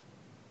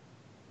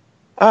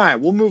 All right,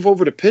 we'll move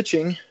over to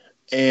pitching,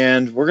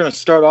 and we're going to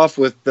start off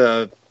with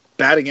the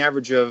batting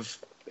average of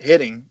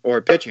hitting or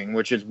pitching,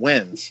 which is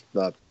wins,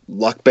 the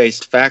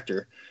luck-based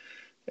factor.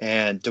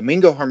 And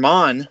Domingo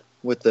Germán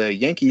with the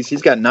Yankees,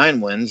 he's got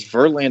 9 wins.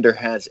 Verlander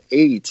has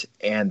 8,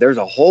 and there's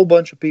a whole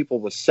bunch of people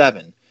with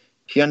 7.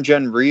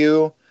 Hyunjin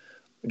Ryu,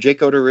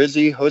 Jake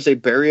Odorizzi, Jose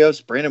Barrios,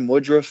 Brandon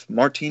Woodruff,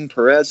 Martin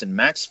Perez, and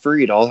Max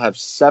Fried all have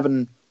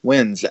 7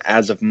 wins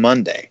as of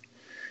Monday.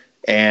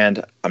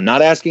 And I'm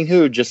not asking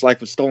who, just like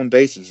with stolen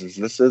bases.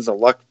 This is a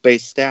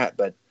luck-based stat,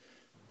 but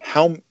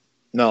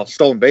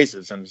stolen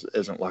bases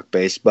isn't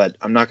luck-based, but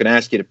I'm not going to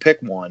ask you to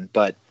pick one.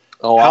 But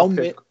I'll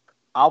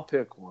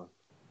pick one.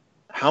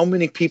 How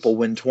many people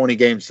win 20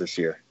 games this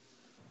year?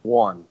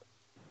 1.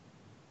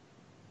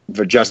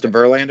 For Justin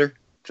Verlander?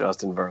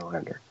 Justin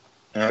Verlander.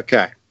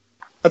 Okay.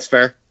 That's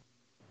fair.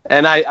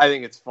 And I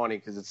think it's funny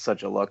because it's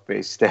such a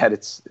luck-based stat.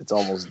 It's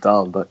almost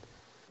dumb, but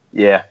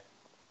yeah.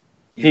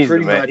 He's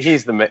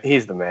the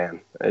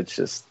man. It's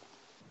just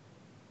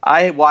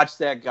I watched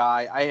that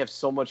guy. I have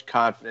so much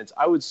confidence.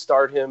 I would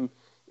start him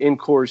in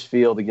Coors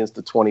Field against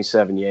the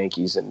 27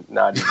 Yankees and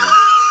not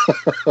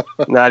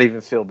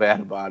even feel bad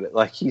about it.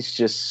 Like, he's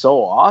just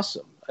so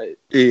awesome.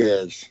 He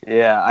is.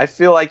 Yeah, I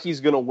feel like he's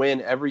going to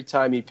win every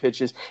time he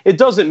pitches. It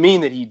doesn't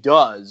mean that he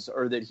does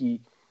or that he,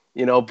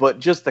 but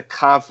just the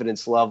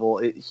confidence level,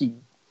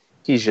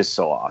 he's just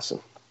so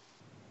awesome.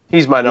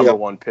 He's my number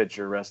one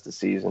pitcher rest of the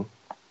season.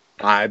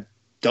 I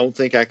don't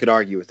think I could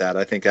argue with that.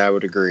 I think I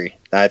would agree.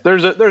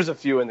 There's a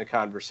few in the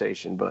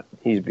conversation, but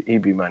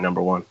he'd be my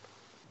number one.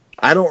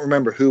 I don't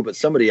remember who, but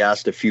somebody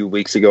asked a few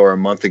weeks ago or a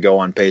month ago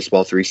on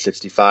Baseball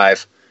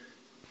 365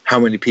 how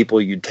many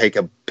pitchers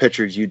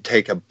you'd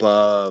take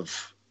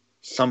above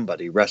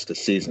somebody rest of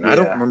the season. Yeah. I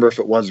don't remember if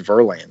it was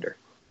Verlander.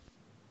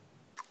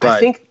 But I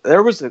think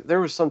there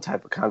was some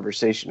type of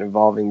conversation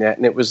involving that,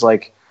 and it was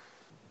like,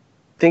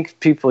 I think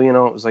people, it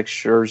was like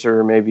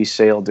Scherzer, maybe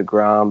Sale,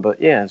 DeGrom,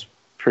 but yeah, it's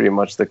pretty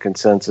much the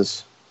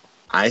consensus.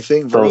 I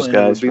think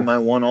Verlander would be my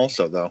one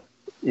also, though.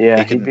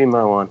 Yeah, he'd be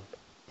my one.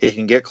 He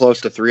can get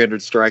close to 300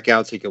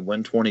 strikeouts. He could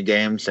win 20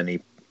 games, and he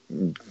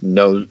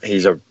knows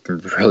he's a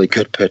really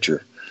good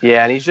pitcher.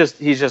 Yeah, and he's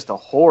just a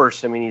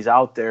horse. I mean, he's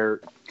out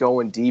there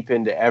going deep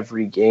into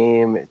every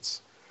game.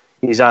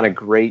 He's on a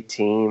great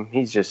team.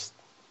 He's just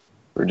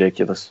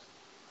ridiculous.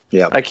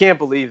 Yeah, I can't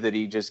believe that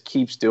he just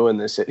keeps doing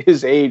this at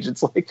his age.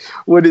 It's like,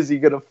 when is he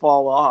going to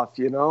fall off?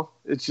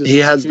 It's just he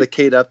has the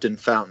Kate Upton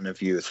fountain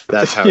of youth.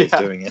 That's how he's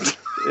doing it.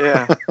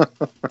 Yeah.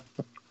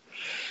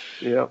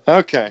 Yeah.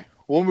 Okay.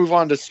 We'll move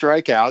on to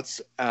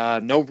strikeouts.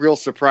 No real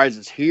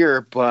surprises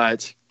here,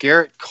 but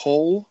Garrett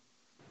Cole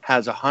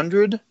has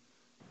 100.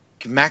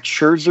 Max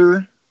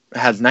Scherzer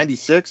has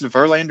 96.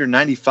 Verlander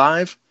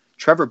 95.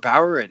 Trevor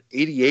Bauer at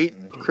 88,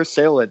 and Chris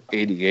Sale at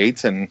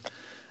 88. And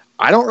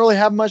I don't really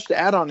have much to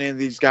add on any of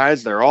these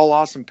guys. They're all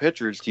awesome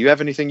pitchers. Do you have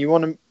anything you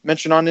want to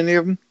mention on any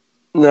of them?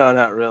 No,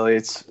 not really.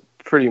 It's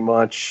pretty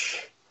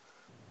much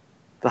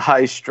the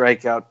high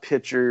strikeout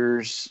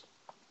pitchers,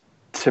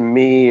 to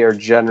me, are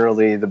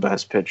generally the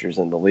best pitchers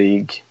in the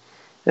league.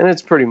 And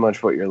it's pretty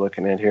much what you're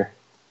looking at here.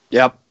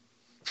 Yep.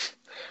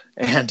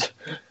 And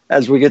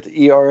as we get to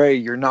ERA,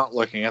 you're not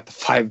looking at the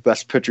 5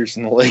 best pitchers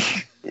in the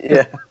league.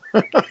 Yeah.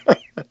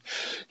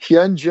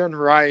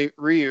 Hyunjin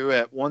Ryu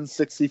at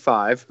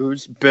 165,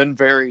 who's been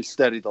very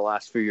steady the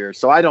last few years.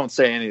 So I don't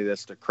say any of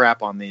this to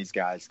crap on these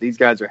guys. These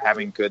guys are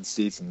having good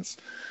seasons.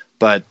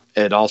 But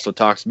it also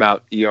talks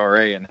about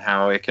ERA and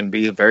how it can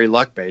be very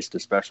luck-based,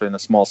 especially in a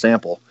small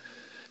sample.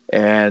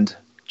 And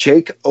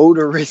Jake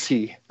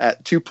Odorizzi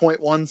at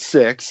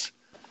 2.16,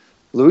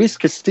 Luis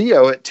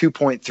Castillo at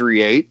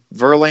 2.38,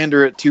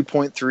 Verlander at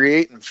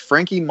 2.38, and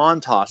Frankie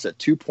Montas at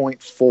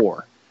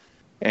 2.4.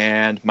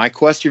 And my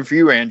question for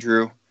you,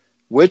 Andrew,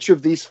 which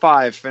of these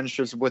 5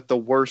 finishes with the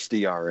worst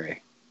ERA?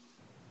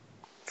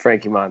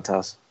 Frankie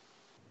Montas.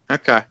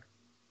 Okay.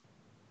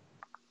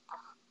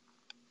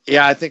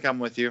 Yeah, I think I'm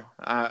with you.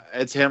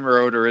 It's him or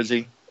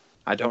Odorizzi.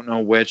 I don't know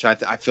which. I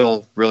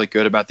feel really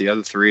good about the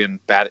other 3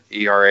 and bad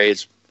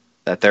ERAs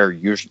that they're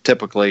usually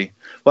typically.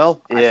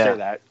 Well, I say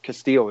that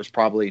Castillo was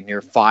probably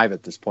near 5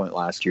 at this point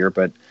last year,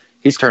 but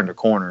he's turned a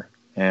corner,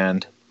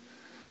 and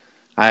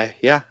I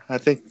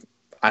think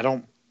I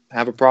don't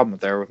have a problem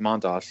with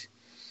Montas.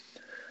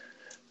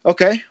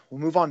 Okay,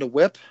 we'll move on to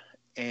WHIP,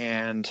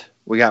 and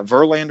we got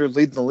Verlander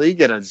leading the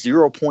league at a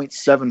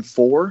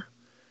 0.74.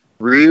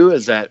 Ryu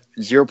is at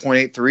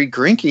 0.83.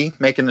 Greinke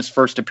making his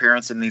first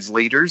appearance in these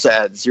leaders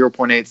at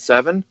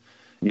 0.87.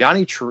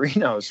 Yanni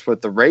Chirinos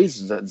with the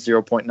Rays is at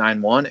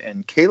 0.91.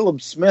 And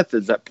Caleb Smith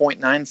is at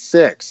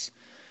 0.96.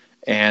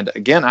 And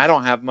again, I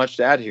don't have much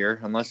to add here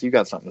unless you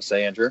got something to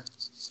say, Andrew.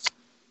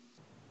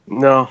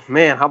 No,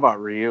 man, how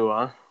about Ryu,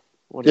 huh?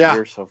 What a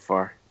year so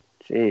far.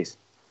 Jeez.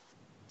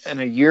 In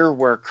a year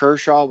where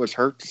Kershaw was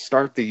hurt to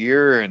start the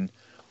year and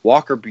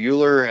Walker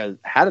Buehler has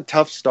had a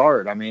tough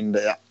start. I mean,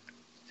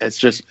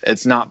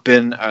 it's not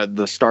been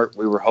the start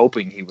we were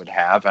hoping he would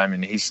have. I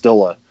mean, he's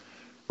still a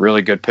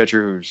really good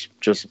pitcher who's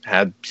just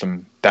had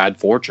some bad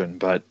fortune,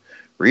 but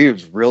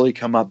Ryu's really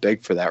come up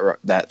big for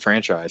that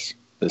franchise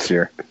this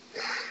year.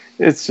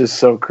 It's just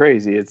so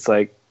crazy. It's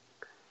like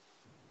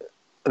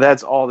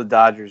that's all the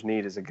Dodgers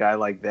need is a guy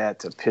like that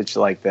to pitch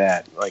like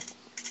that. Like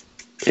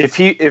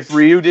if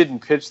Ryu didn't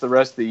pitch the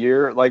rest of the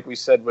year, like we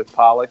said with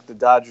Pollock, the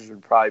Dodgers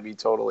would probably be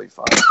totally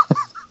fine.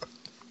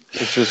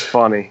 It's just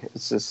funny.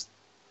 It's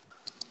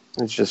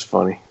just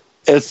funny.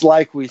 It's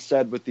like we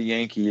said with the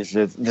Yankees.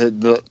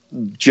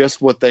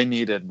 Just what they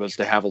needed was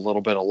to have a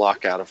little bit of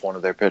luck out of one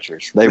of their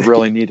pitchers. They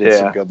really needed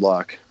some good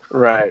luck.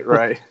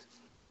 Right.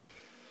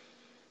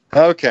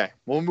 Okay,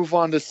 we'll move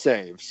on to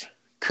saves.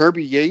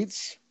 Kirby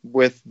Yates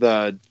with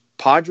the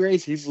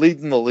Padres, he's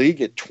leading the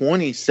league at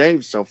 20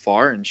 saves so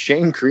far, and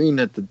Shane Green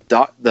at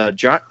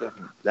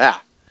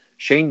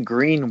Shane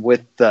Green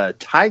with the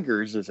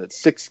Tigers is at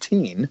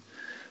 16.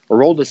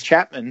 Aroldis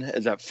Chapman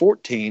is at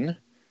 14.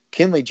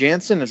 Kenley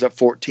Jansen is at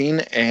 14,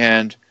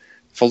 and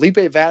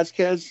Felipe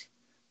Vasquez,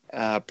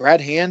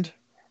 Brad Hand,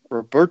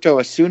 Roberto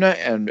Osuna,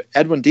 and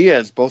Edwin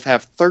Diaz both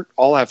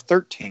all have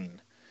 13.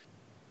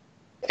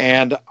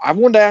 And I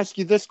wanted to ask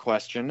you this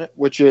question,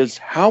 which is,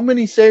 how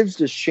many saves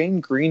does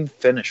Shane Green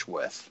finish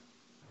with?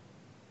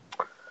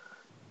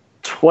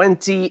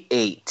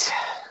 28.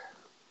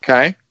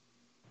 Okay.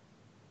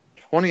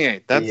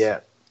 28.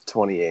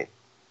 28.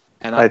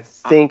 And I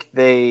think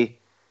they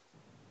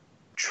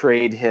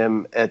trade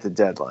him at the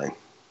deadline.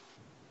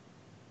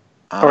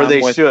 Or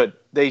they should.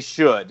 They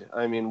should.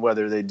 I mean,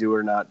 whether they do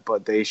or not,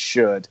 but they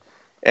should.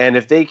 And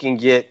if they can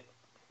get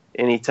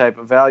any type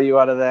of value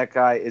out of that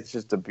guy, it's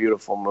just a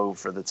beautiful move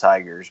for the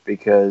Tigers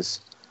because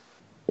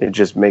it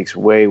just makes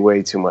way,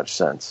 way too much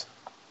sense.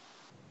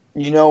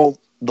 You know,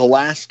 the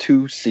last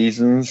two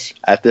seasons,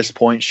 at this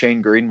point,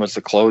 Shane Green was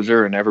the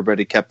closer, and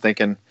everybody kept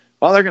thinking,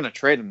 well, they're going to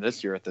trade him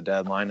this year at the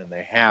deadline, and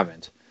they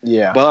haven't.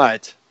 Yeah.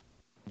 But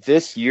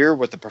this year,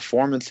 with the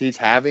performance he's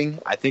having,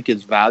 I think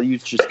his value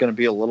is just going to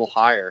be a little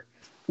higher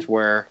to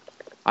where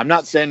I'm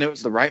not saying it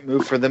was the right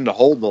move for them to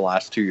hold the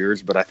last 2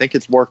 years, but I think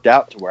it's worked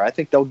out to where I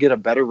think they'll get a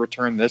better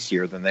return this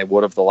year than they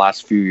would have the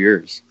last few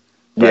years.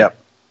 Yeah.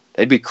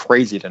 They'd be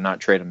crazy to not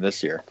trade him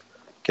this year.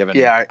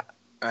 I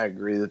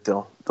agree that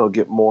they'll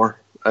get more.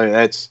 I mean,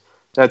 that's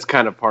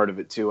kind of part of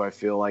it too. I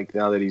feel like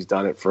now that he's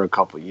done it for a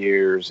couple of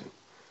years.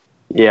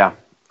 Yeah,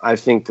 I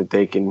think that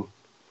they can.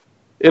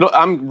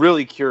 I'm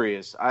really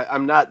curious.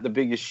 I'm not the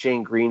biggest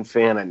Shane Green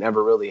fan. I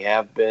never really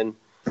have been.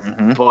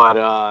 Mm-hmm.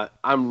 But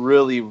I'm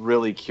really,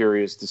 really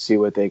curious to see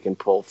what they can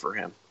pull for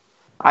him.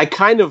 I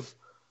kind of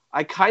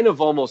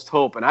almost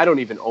hope, and I don't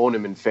even own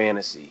him in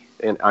fantasy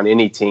on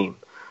any team,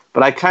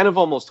 but I kind of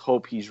almost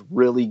hope he's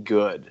really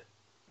good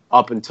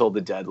up until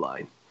the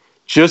deadline,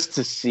 just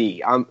to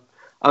see.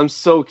 I'm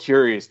so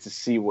curious to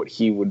see what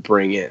he would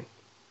bring in,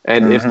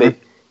 and if they,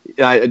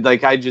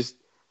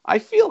 I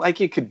feel like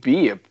it could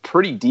be a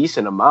pretty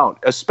decent amount,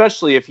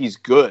 especially if he's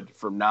good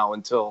from now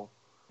until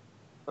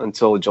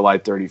July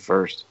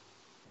 31st.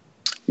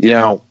 You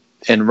know,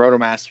 in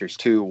RotoMasters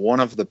too,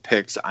 one of the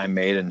picks I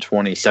made in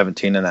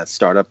 2017 in that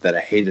startup that I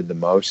hated the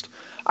most,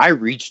 I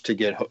reached to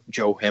get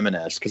Joe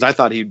Jimenez because I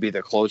thought he'd be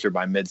the closer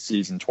by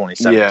midseason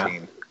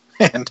 2017.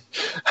 Yeah. And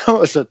that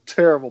was a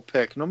terrible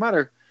pick.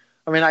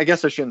 I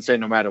guess I shouldn't say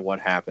no matter what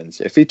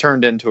happens. If he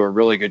turned into a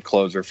really good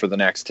closer for the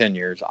next 10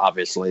 years,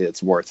 obviously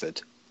it's worth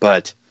it.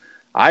 But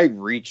I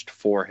reached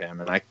for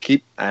him,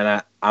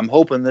 and I'm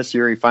hoping this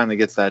year he finally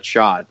gets that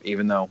shot,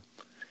 even though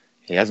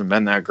he hasn't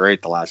been that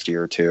great the last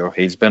year or two.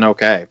 He's been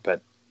okay,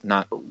 but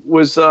not.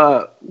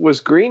 Was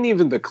Green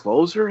even the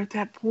closer at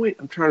that point?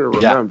 I'm trying to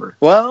remember.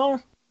 Yeah.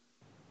 Well,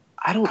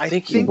 I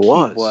think he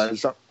was. He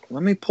was.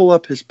 Let me pull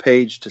up his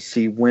page to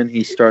see when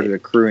he started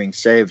accruing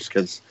saves,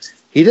 because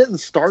he didn't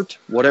start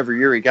whatever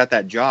year he got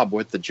that job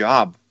with the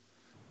job.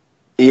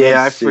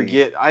 Yeah, I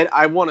forget.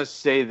 I want to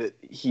say that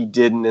he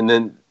didn't, and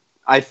then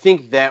I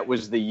think that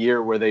was the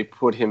year where they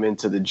put him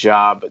into the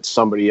job, but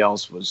somebody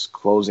else was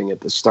closing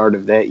at the start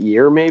of that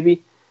year,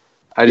 maybe.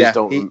 I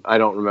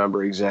don't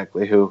remember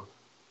exactly who.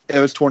 It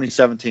was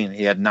 2017.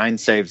 He had 9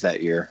 saves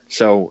that year.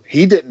 So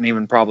he didn't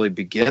even probably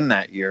begin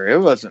that year. It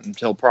wasn't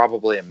until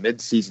probably a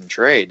mid-season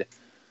trade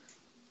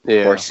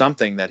or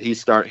something that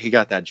he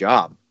got that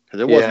job. Because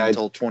it wasn't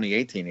until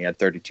 2018 he had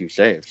 32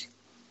 saves.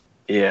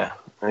 Yeah,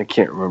 I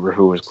can't remember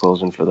who was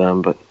closing for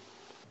them, but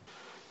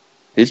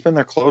he's been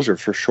their closer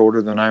for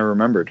shorter than I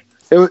remembered.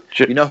 You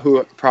know who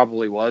it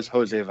probably was?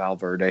 Jose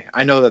Valverde.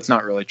 I know that's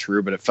not really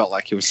true, but it felt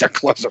like he was their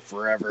closer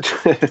forever.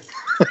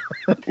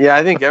 Yeah,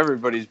 I think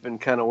everybody's been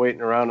kind of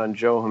waiting around on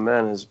Joe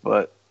Jimenez,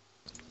 but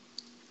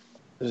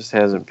it just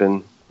hasn't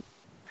been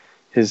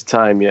his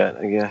time yet,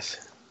 I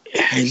guess.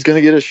 He's going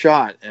to get a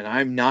shot, and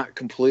I'm not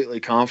completely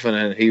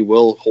confident he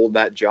will hold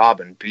that job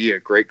and be a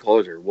great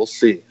closer. We'll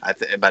see.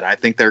 But I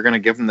think they're going to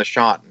give him the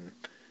shot. And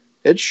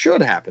it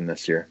should happen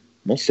this year.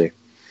 We'll see.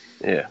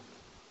 Yeah.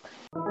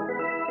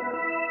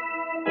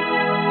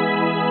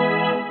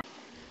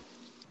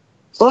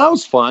 So that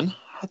was fun.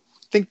 I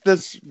think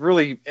that's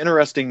really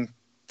interesting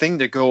thing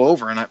to go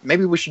over, and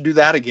maybe we should do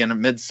that again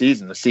in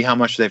mid-season to see how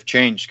much they've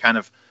changed, kind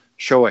of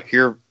show a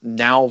here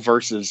now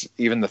versus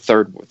even the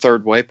third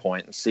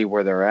waypoint and see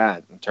where they're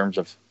at in terms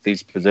of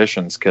these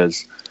positions,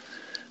 because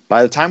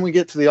by the time we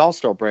get to the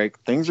All-Star break,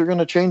 things are going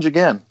to change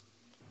again.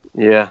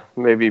 Yeah,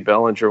 maybe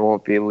Bellinger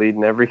won't be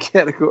leading every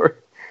category.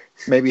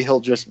 Maybe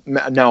he'll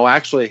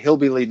he'll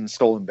be leading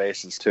stolen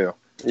bases too.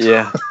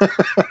 Yeah.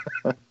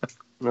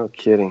 No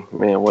kidding.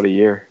 Man, what a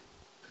year.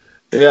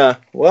 Yeah,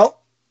 well,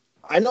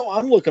 I know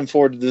I'm looking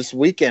forward to this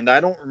weekend. I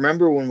don't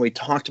remember when we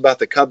talked about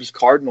the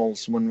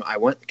Cubs-Cardinals when I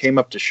came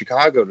up to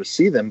Chicago to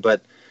see them,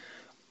 but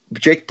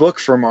Jake Book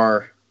from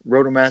our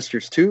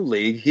Rotomasters 2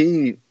 league,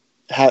 he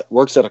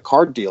works at a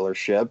car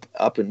dealership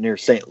up near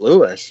St.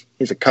 Louis.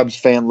 He's a Cubs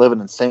fan living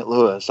in St.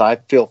 Louis. I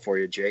feel for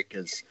you, Jake,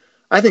 because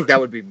I think that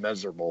would be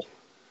miserable.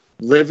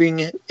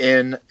 Living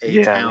in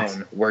a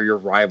town where the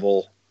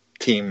rival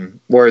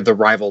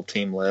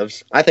team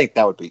lives, I think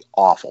that would be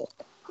awful.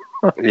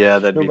 Yeah,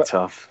 that'd be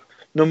tough.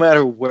 No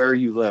matter where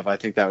you live, I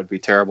think that would be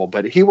terrible.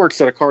 But he works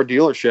at a car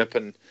dealership,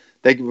 and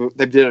they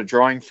did a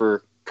drawing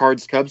for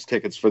Cards Cubs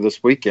tickets for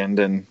this weekend,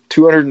 and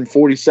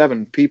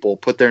 247 people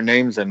put their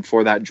names in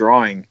for that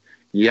drawing.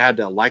 You had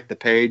to like the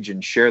page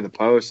and share the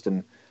post,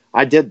 and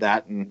I did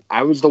that, and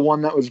I was the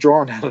one that was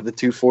drawn out of the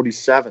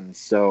 247.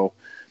 So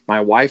my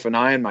wife and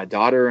I and my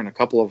daughter and a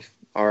couple of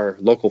our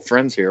local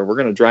friends here, we're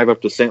going to drive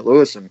up to St.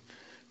 Louis, and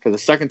for the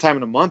second time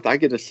in a month, I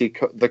get to see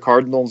the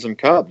Cardinals and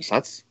Cubs.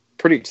 That's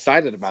pretty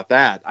excited about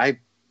that. I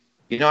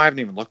haven't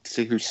even looked to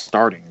see who's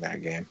starting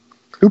that game.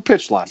 Who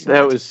pitched last night?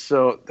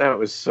 That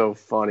was so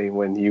funny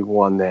when you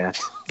won that.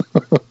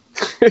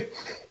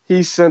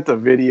 He sent a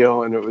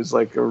video, and it was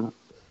like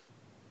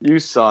you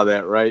saw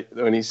that, right?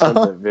 When he sent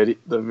the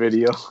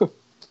video.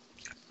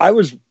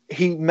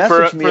 He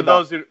messaged me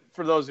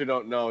for those who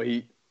don't know,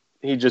 he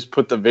just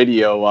put the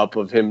video up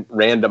of him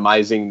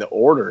randomizing the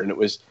order, and it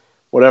was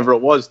whatever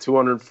it was,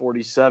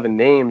 247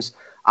 names.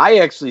 I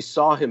actually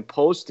saw him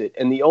post it,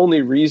 and the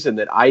only reason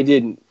that I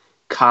didn't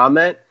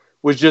comment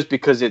was just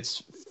because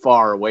it's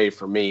far away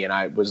from me, and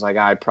I was like,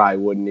 I probably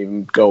wouldn't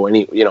even go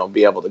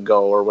be able to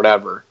go or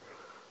whatever.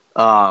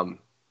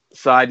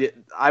 So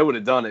I would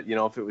have done it,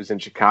 if it was in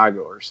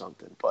Chicago or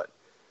something, but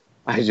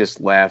I just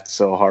laughed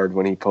so hard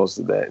when he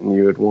posted that and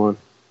you had won.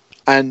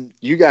 And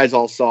you guys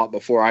all saw it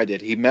before I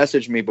did. He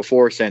messaged me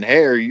before saying,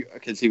 hey,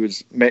 because he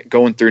was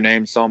going through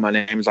names, saw my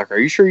name. He's like, are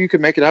you sure you could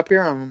make it up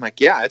here? I'm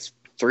like, yeah, it's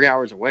 3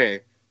 hours away.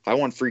 If I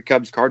want free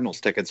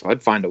Cubs-Cardinals tickets, so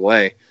I'd find a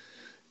way.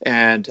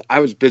 And I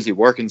was busy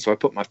working, so I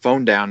put my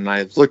phone down, and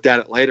I looked at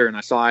it later, and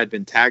I saw I'd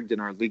been tagged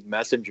in our league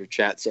messenger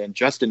chat saying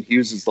Justin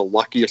Hughes is the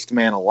luckiest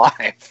man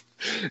alive.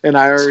 And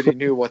I already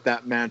knew what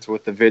that meant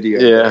with the video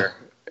there.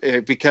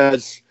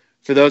 Because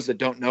for those that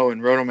don't know,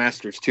 in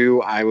Rotomasters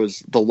 2, I was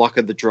the luck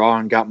of the draw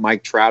and got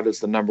Mike Trout as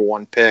the number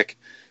one pick.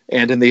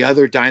 And in the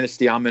other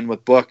dynasty I'm in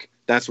with Book,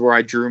 that's where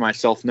I drew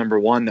myself number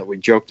one that we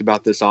joked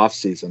about this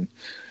offseason.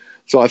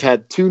 So I've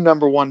had 2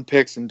 number one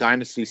picks in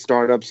dynasty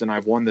startups, and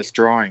I've won this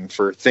drawing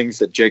for things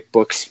that Jake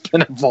Book's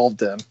been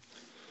involved in.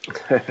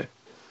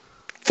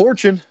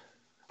 Fortune.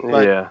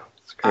 Yeah,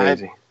 it's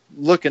crazy.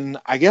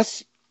 I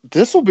guess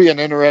this will be an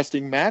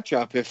interesting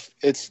matchup if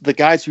it's the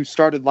guys who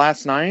started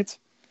last night,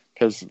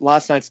 because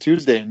last night's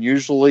Tuesday, and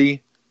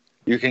usually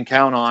you can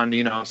count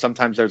on,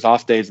 sometimes there's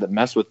off days that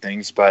mess with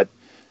things, but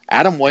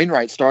Adam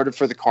Wainwright started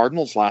for the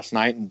Cardinals last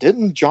night, and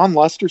didn't John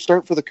Lester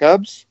start for the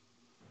Cubs?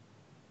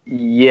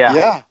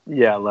 Yeah,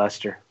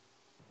 Lester.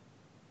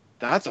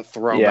 That's a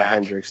throwback. Yeah,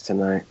 Hendricks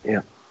tonight.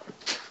 Yeah,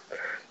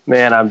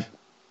 man,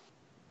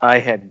 I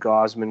had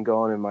Gausman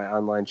going in my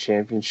online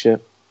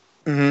championship.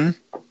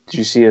 Mm-hmm. Did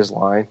you see his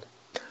line?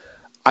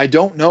 I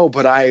don't know,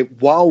 but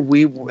while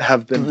we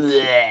have been,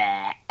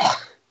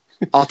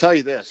 I'll tell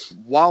you this: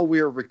 while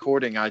we were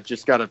recording, I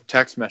just got a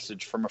text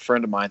message from a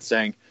friend of mine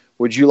saying,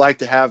 "Would you like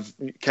to have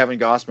Kevin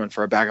Gausman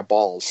for a bag of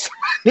balls?"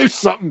 There's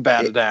something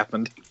bad had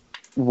happened.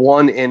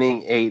 1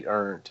 inning, 8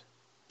 earned.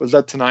 Was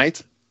that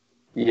tonight?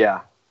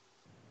 Yeah.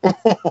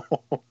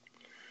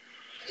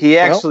 He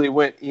went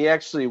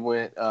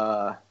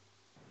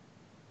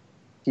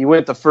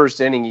the first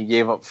inning. He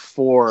gave up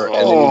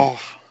 4,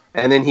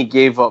 and then he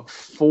gave up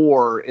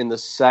 4 in the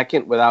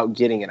second without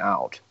getting an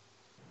out.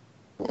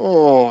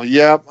 Oh,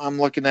 yep. I'm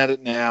looking at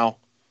it now.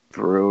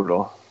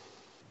 Brutal.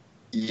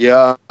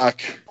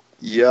 Yuck.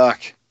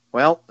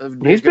 Well,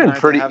 he's been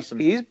pretty.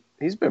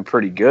 He's been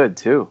pretty good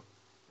too.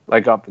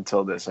 Like up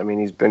until this,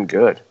 he's been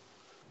good.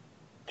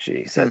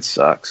 Jeez, that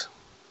sucks.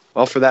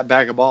 Well, for that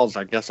bag of balls,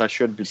 I guess I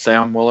should say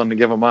I'm willing to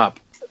give him up.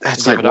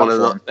 That's like one of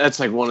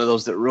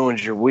those that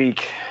ruins your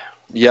week.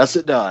 Yes,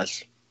 it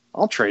does.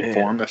 I'll trade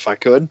for him if I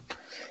could.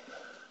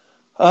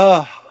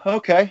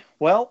 Okay.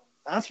 Well,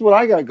 that's what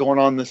I got going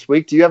on this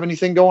week. Do you have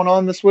anything going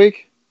on this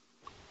week?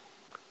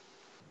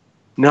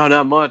 No,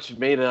 not much.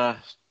 Made a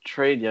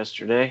trade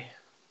yesterday.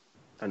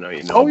 I know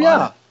you know. Oh,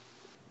 yeah.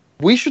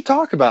 We should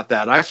talk about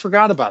that. I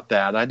forgot about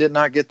that. I did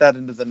not get that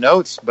into the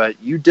notes,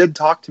 but you did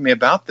talk to me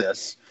about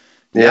this.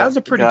 Yeah, that was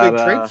a pretty big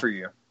trade for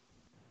you.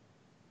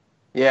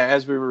 Yeah,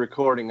 as we were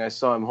recording, I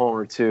saw him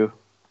homer too.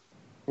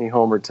 He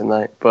homered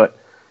tonight. But,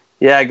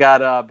 yeah, I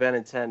got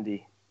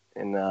Benintendi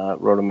in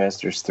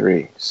Rotomasters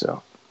 3.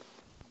 So,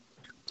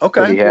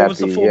 okay. What was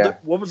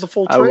the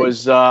full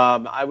trade?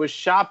 I was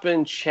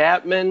shopping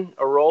Chapman,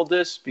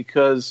 Aroldis,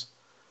 because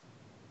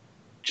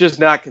just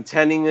not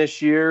contending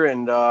this year,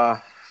 and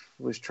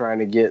was trying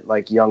to get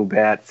like young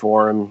bat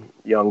for him,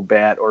 young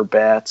bat or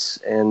bats,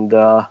 and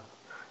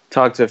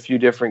talked to a few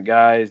different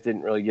guys,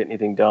 didn't really get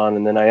anything done,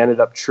 and then I ended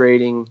up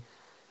trading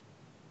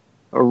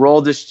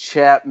Aroldis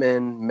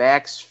Chapman,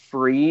 Max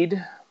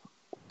Fried,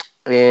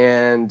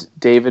 and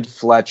David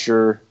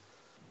Fletcher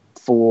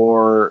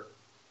for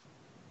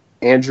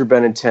Andrew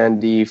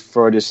Benintendi,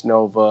 Freudis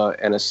Nova,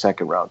 and a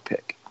second-round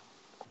pick.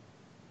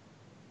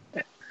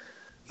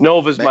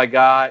 Nova's my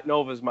guy.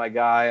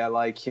 I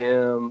like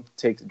him.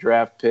 Take the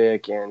draft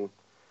pick, and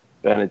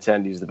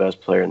Benintendi's the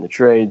best player in the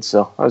trade,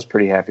 so I was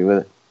pretty happy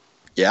with it.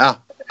 Yeah.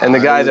 And the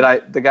guy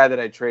that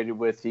I traded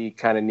with, he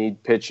kind of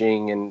needed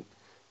pitching and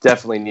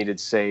definitely needed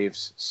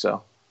saves,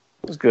 so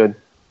it was good.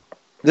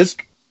 This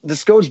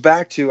goes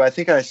back to, I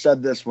think I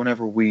said this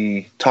whenever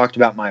we talked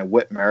about my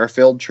Whit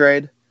Merrifield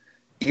trade.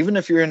 Even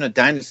if you're in a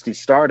dynasty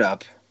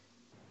startup,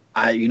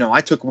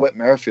 I took Whit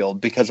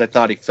Merrifield because I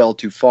thought he fell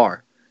too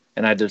far.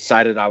 And I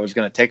decided I was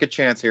going to take a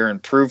chance here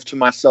and prove to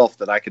myself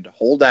that I could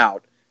hold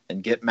out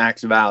and get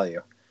max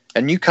value.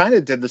 And you kind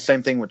of did the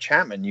same thing with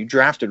Chapman. You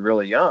drafted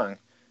really young,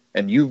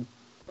 and you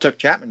took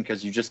Chapman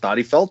because you just thought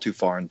he fell too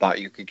far and thought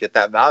you could get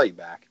that value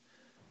back.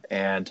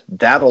 And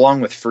that,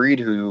 along with Fried,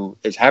 who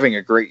is having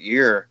a great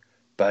year,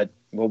 but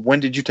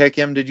when did you take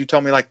him? Did you tell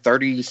me like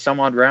 30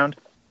 some odd round?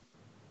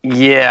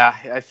 Yeah,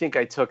 I think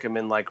I took him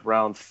in like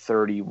round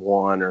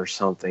 31 or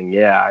something.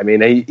 Yeah, I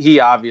mean, he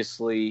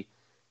obviously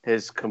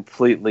has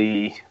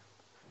completely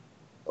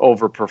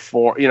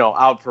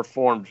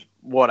outperformed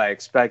what I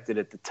expected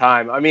at the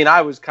time. I mean,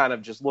 I was kind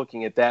of just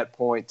looking at that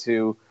point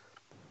to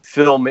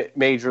fill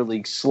major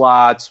league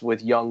slots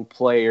with young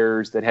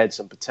players that had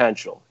some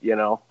potential,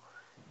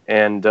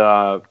 and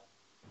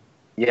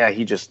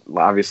he just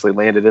obviously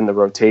landed in the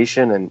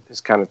rotation and has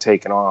kind of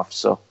taken off.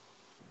 So,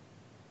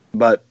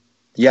 but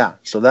yeah,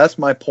 so that's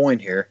my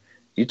point here.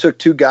 You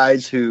took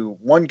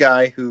one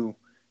guy who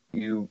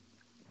you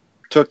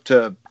took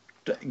to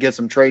get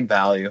some trade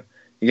value.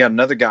 You got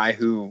another guy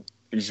who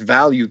his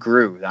value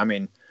grew. I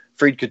mean,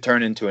 Fried could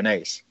turn into an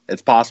ace.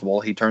 It's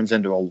possible he turns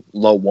into a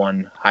low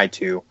 1, high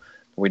 2.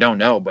 We don't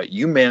know, but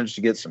you managed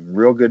to get some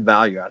real good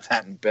value out of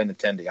that in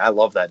Benintendi. I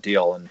love that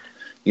deal, and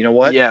you know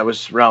what? Yeah, it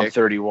was round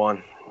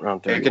 31.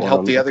 Round 31. It could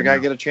help the other guy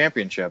get a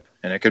championship,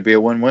 and it could be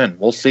a win-win.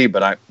 We'll see,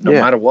 but no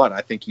matter what,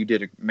 I think you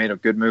made a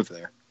good move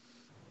there.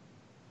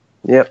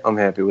 Yep, I'm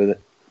happy with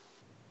it.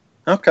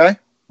 Okay,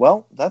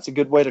 well, that's a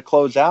good way to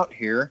close out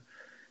here.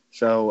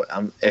 So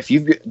if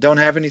you don't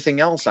have anything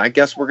else, I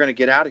guess we're going to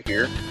get out of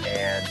here,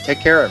 and take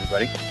care,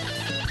 everybody.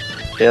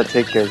 Yeah,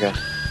 take care, guys.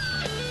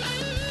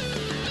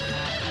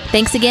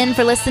 Thanks again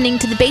for listening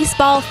to the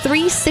Baseball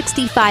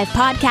 365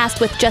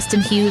 podcast with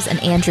Justin Hughes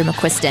and Andrew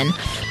McQuiston.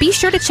 Be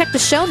sure to check the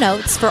show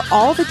notes for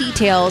all the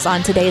details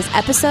on today's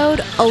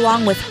episode,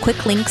 along with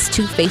quick links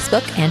to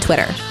Facebook and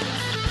Twitter.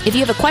 If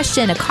you have a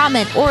question, a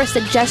comment, or a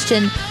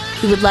suggestion,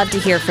 we would love to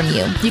hear from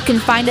you. You can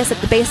find us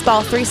at the Baseball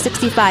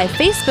 365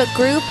 Facebook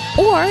group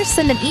or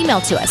send an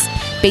email to us,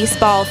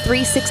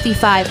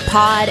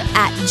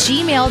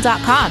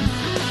 baseball365pod@gmail.com.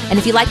 And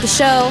if you like the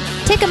show,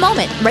 take a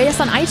moment, rate us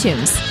on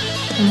iTunes.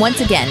 And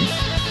once again,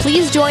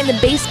 please join the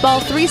Baseball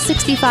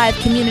 365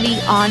 community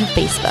on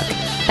Facebook.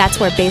 That's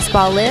where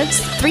baseball lives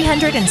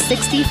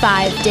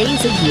 365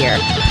 days a year.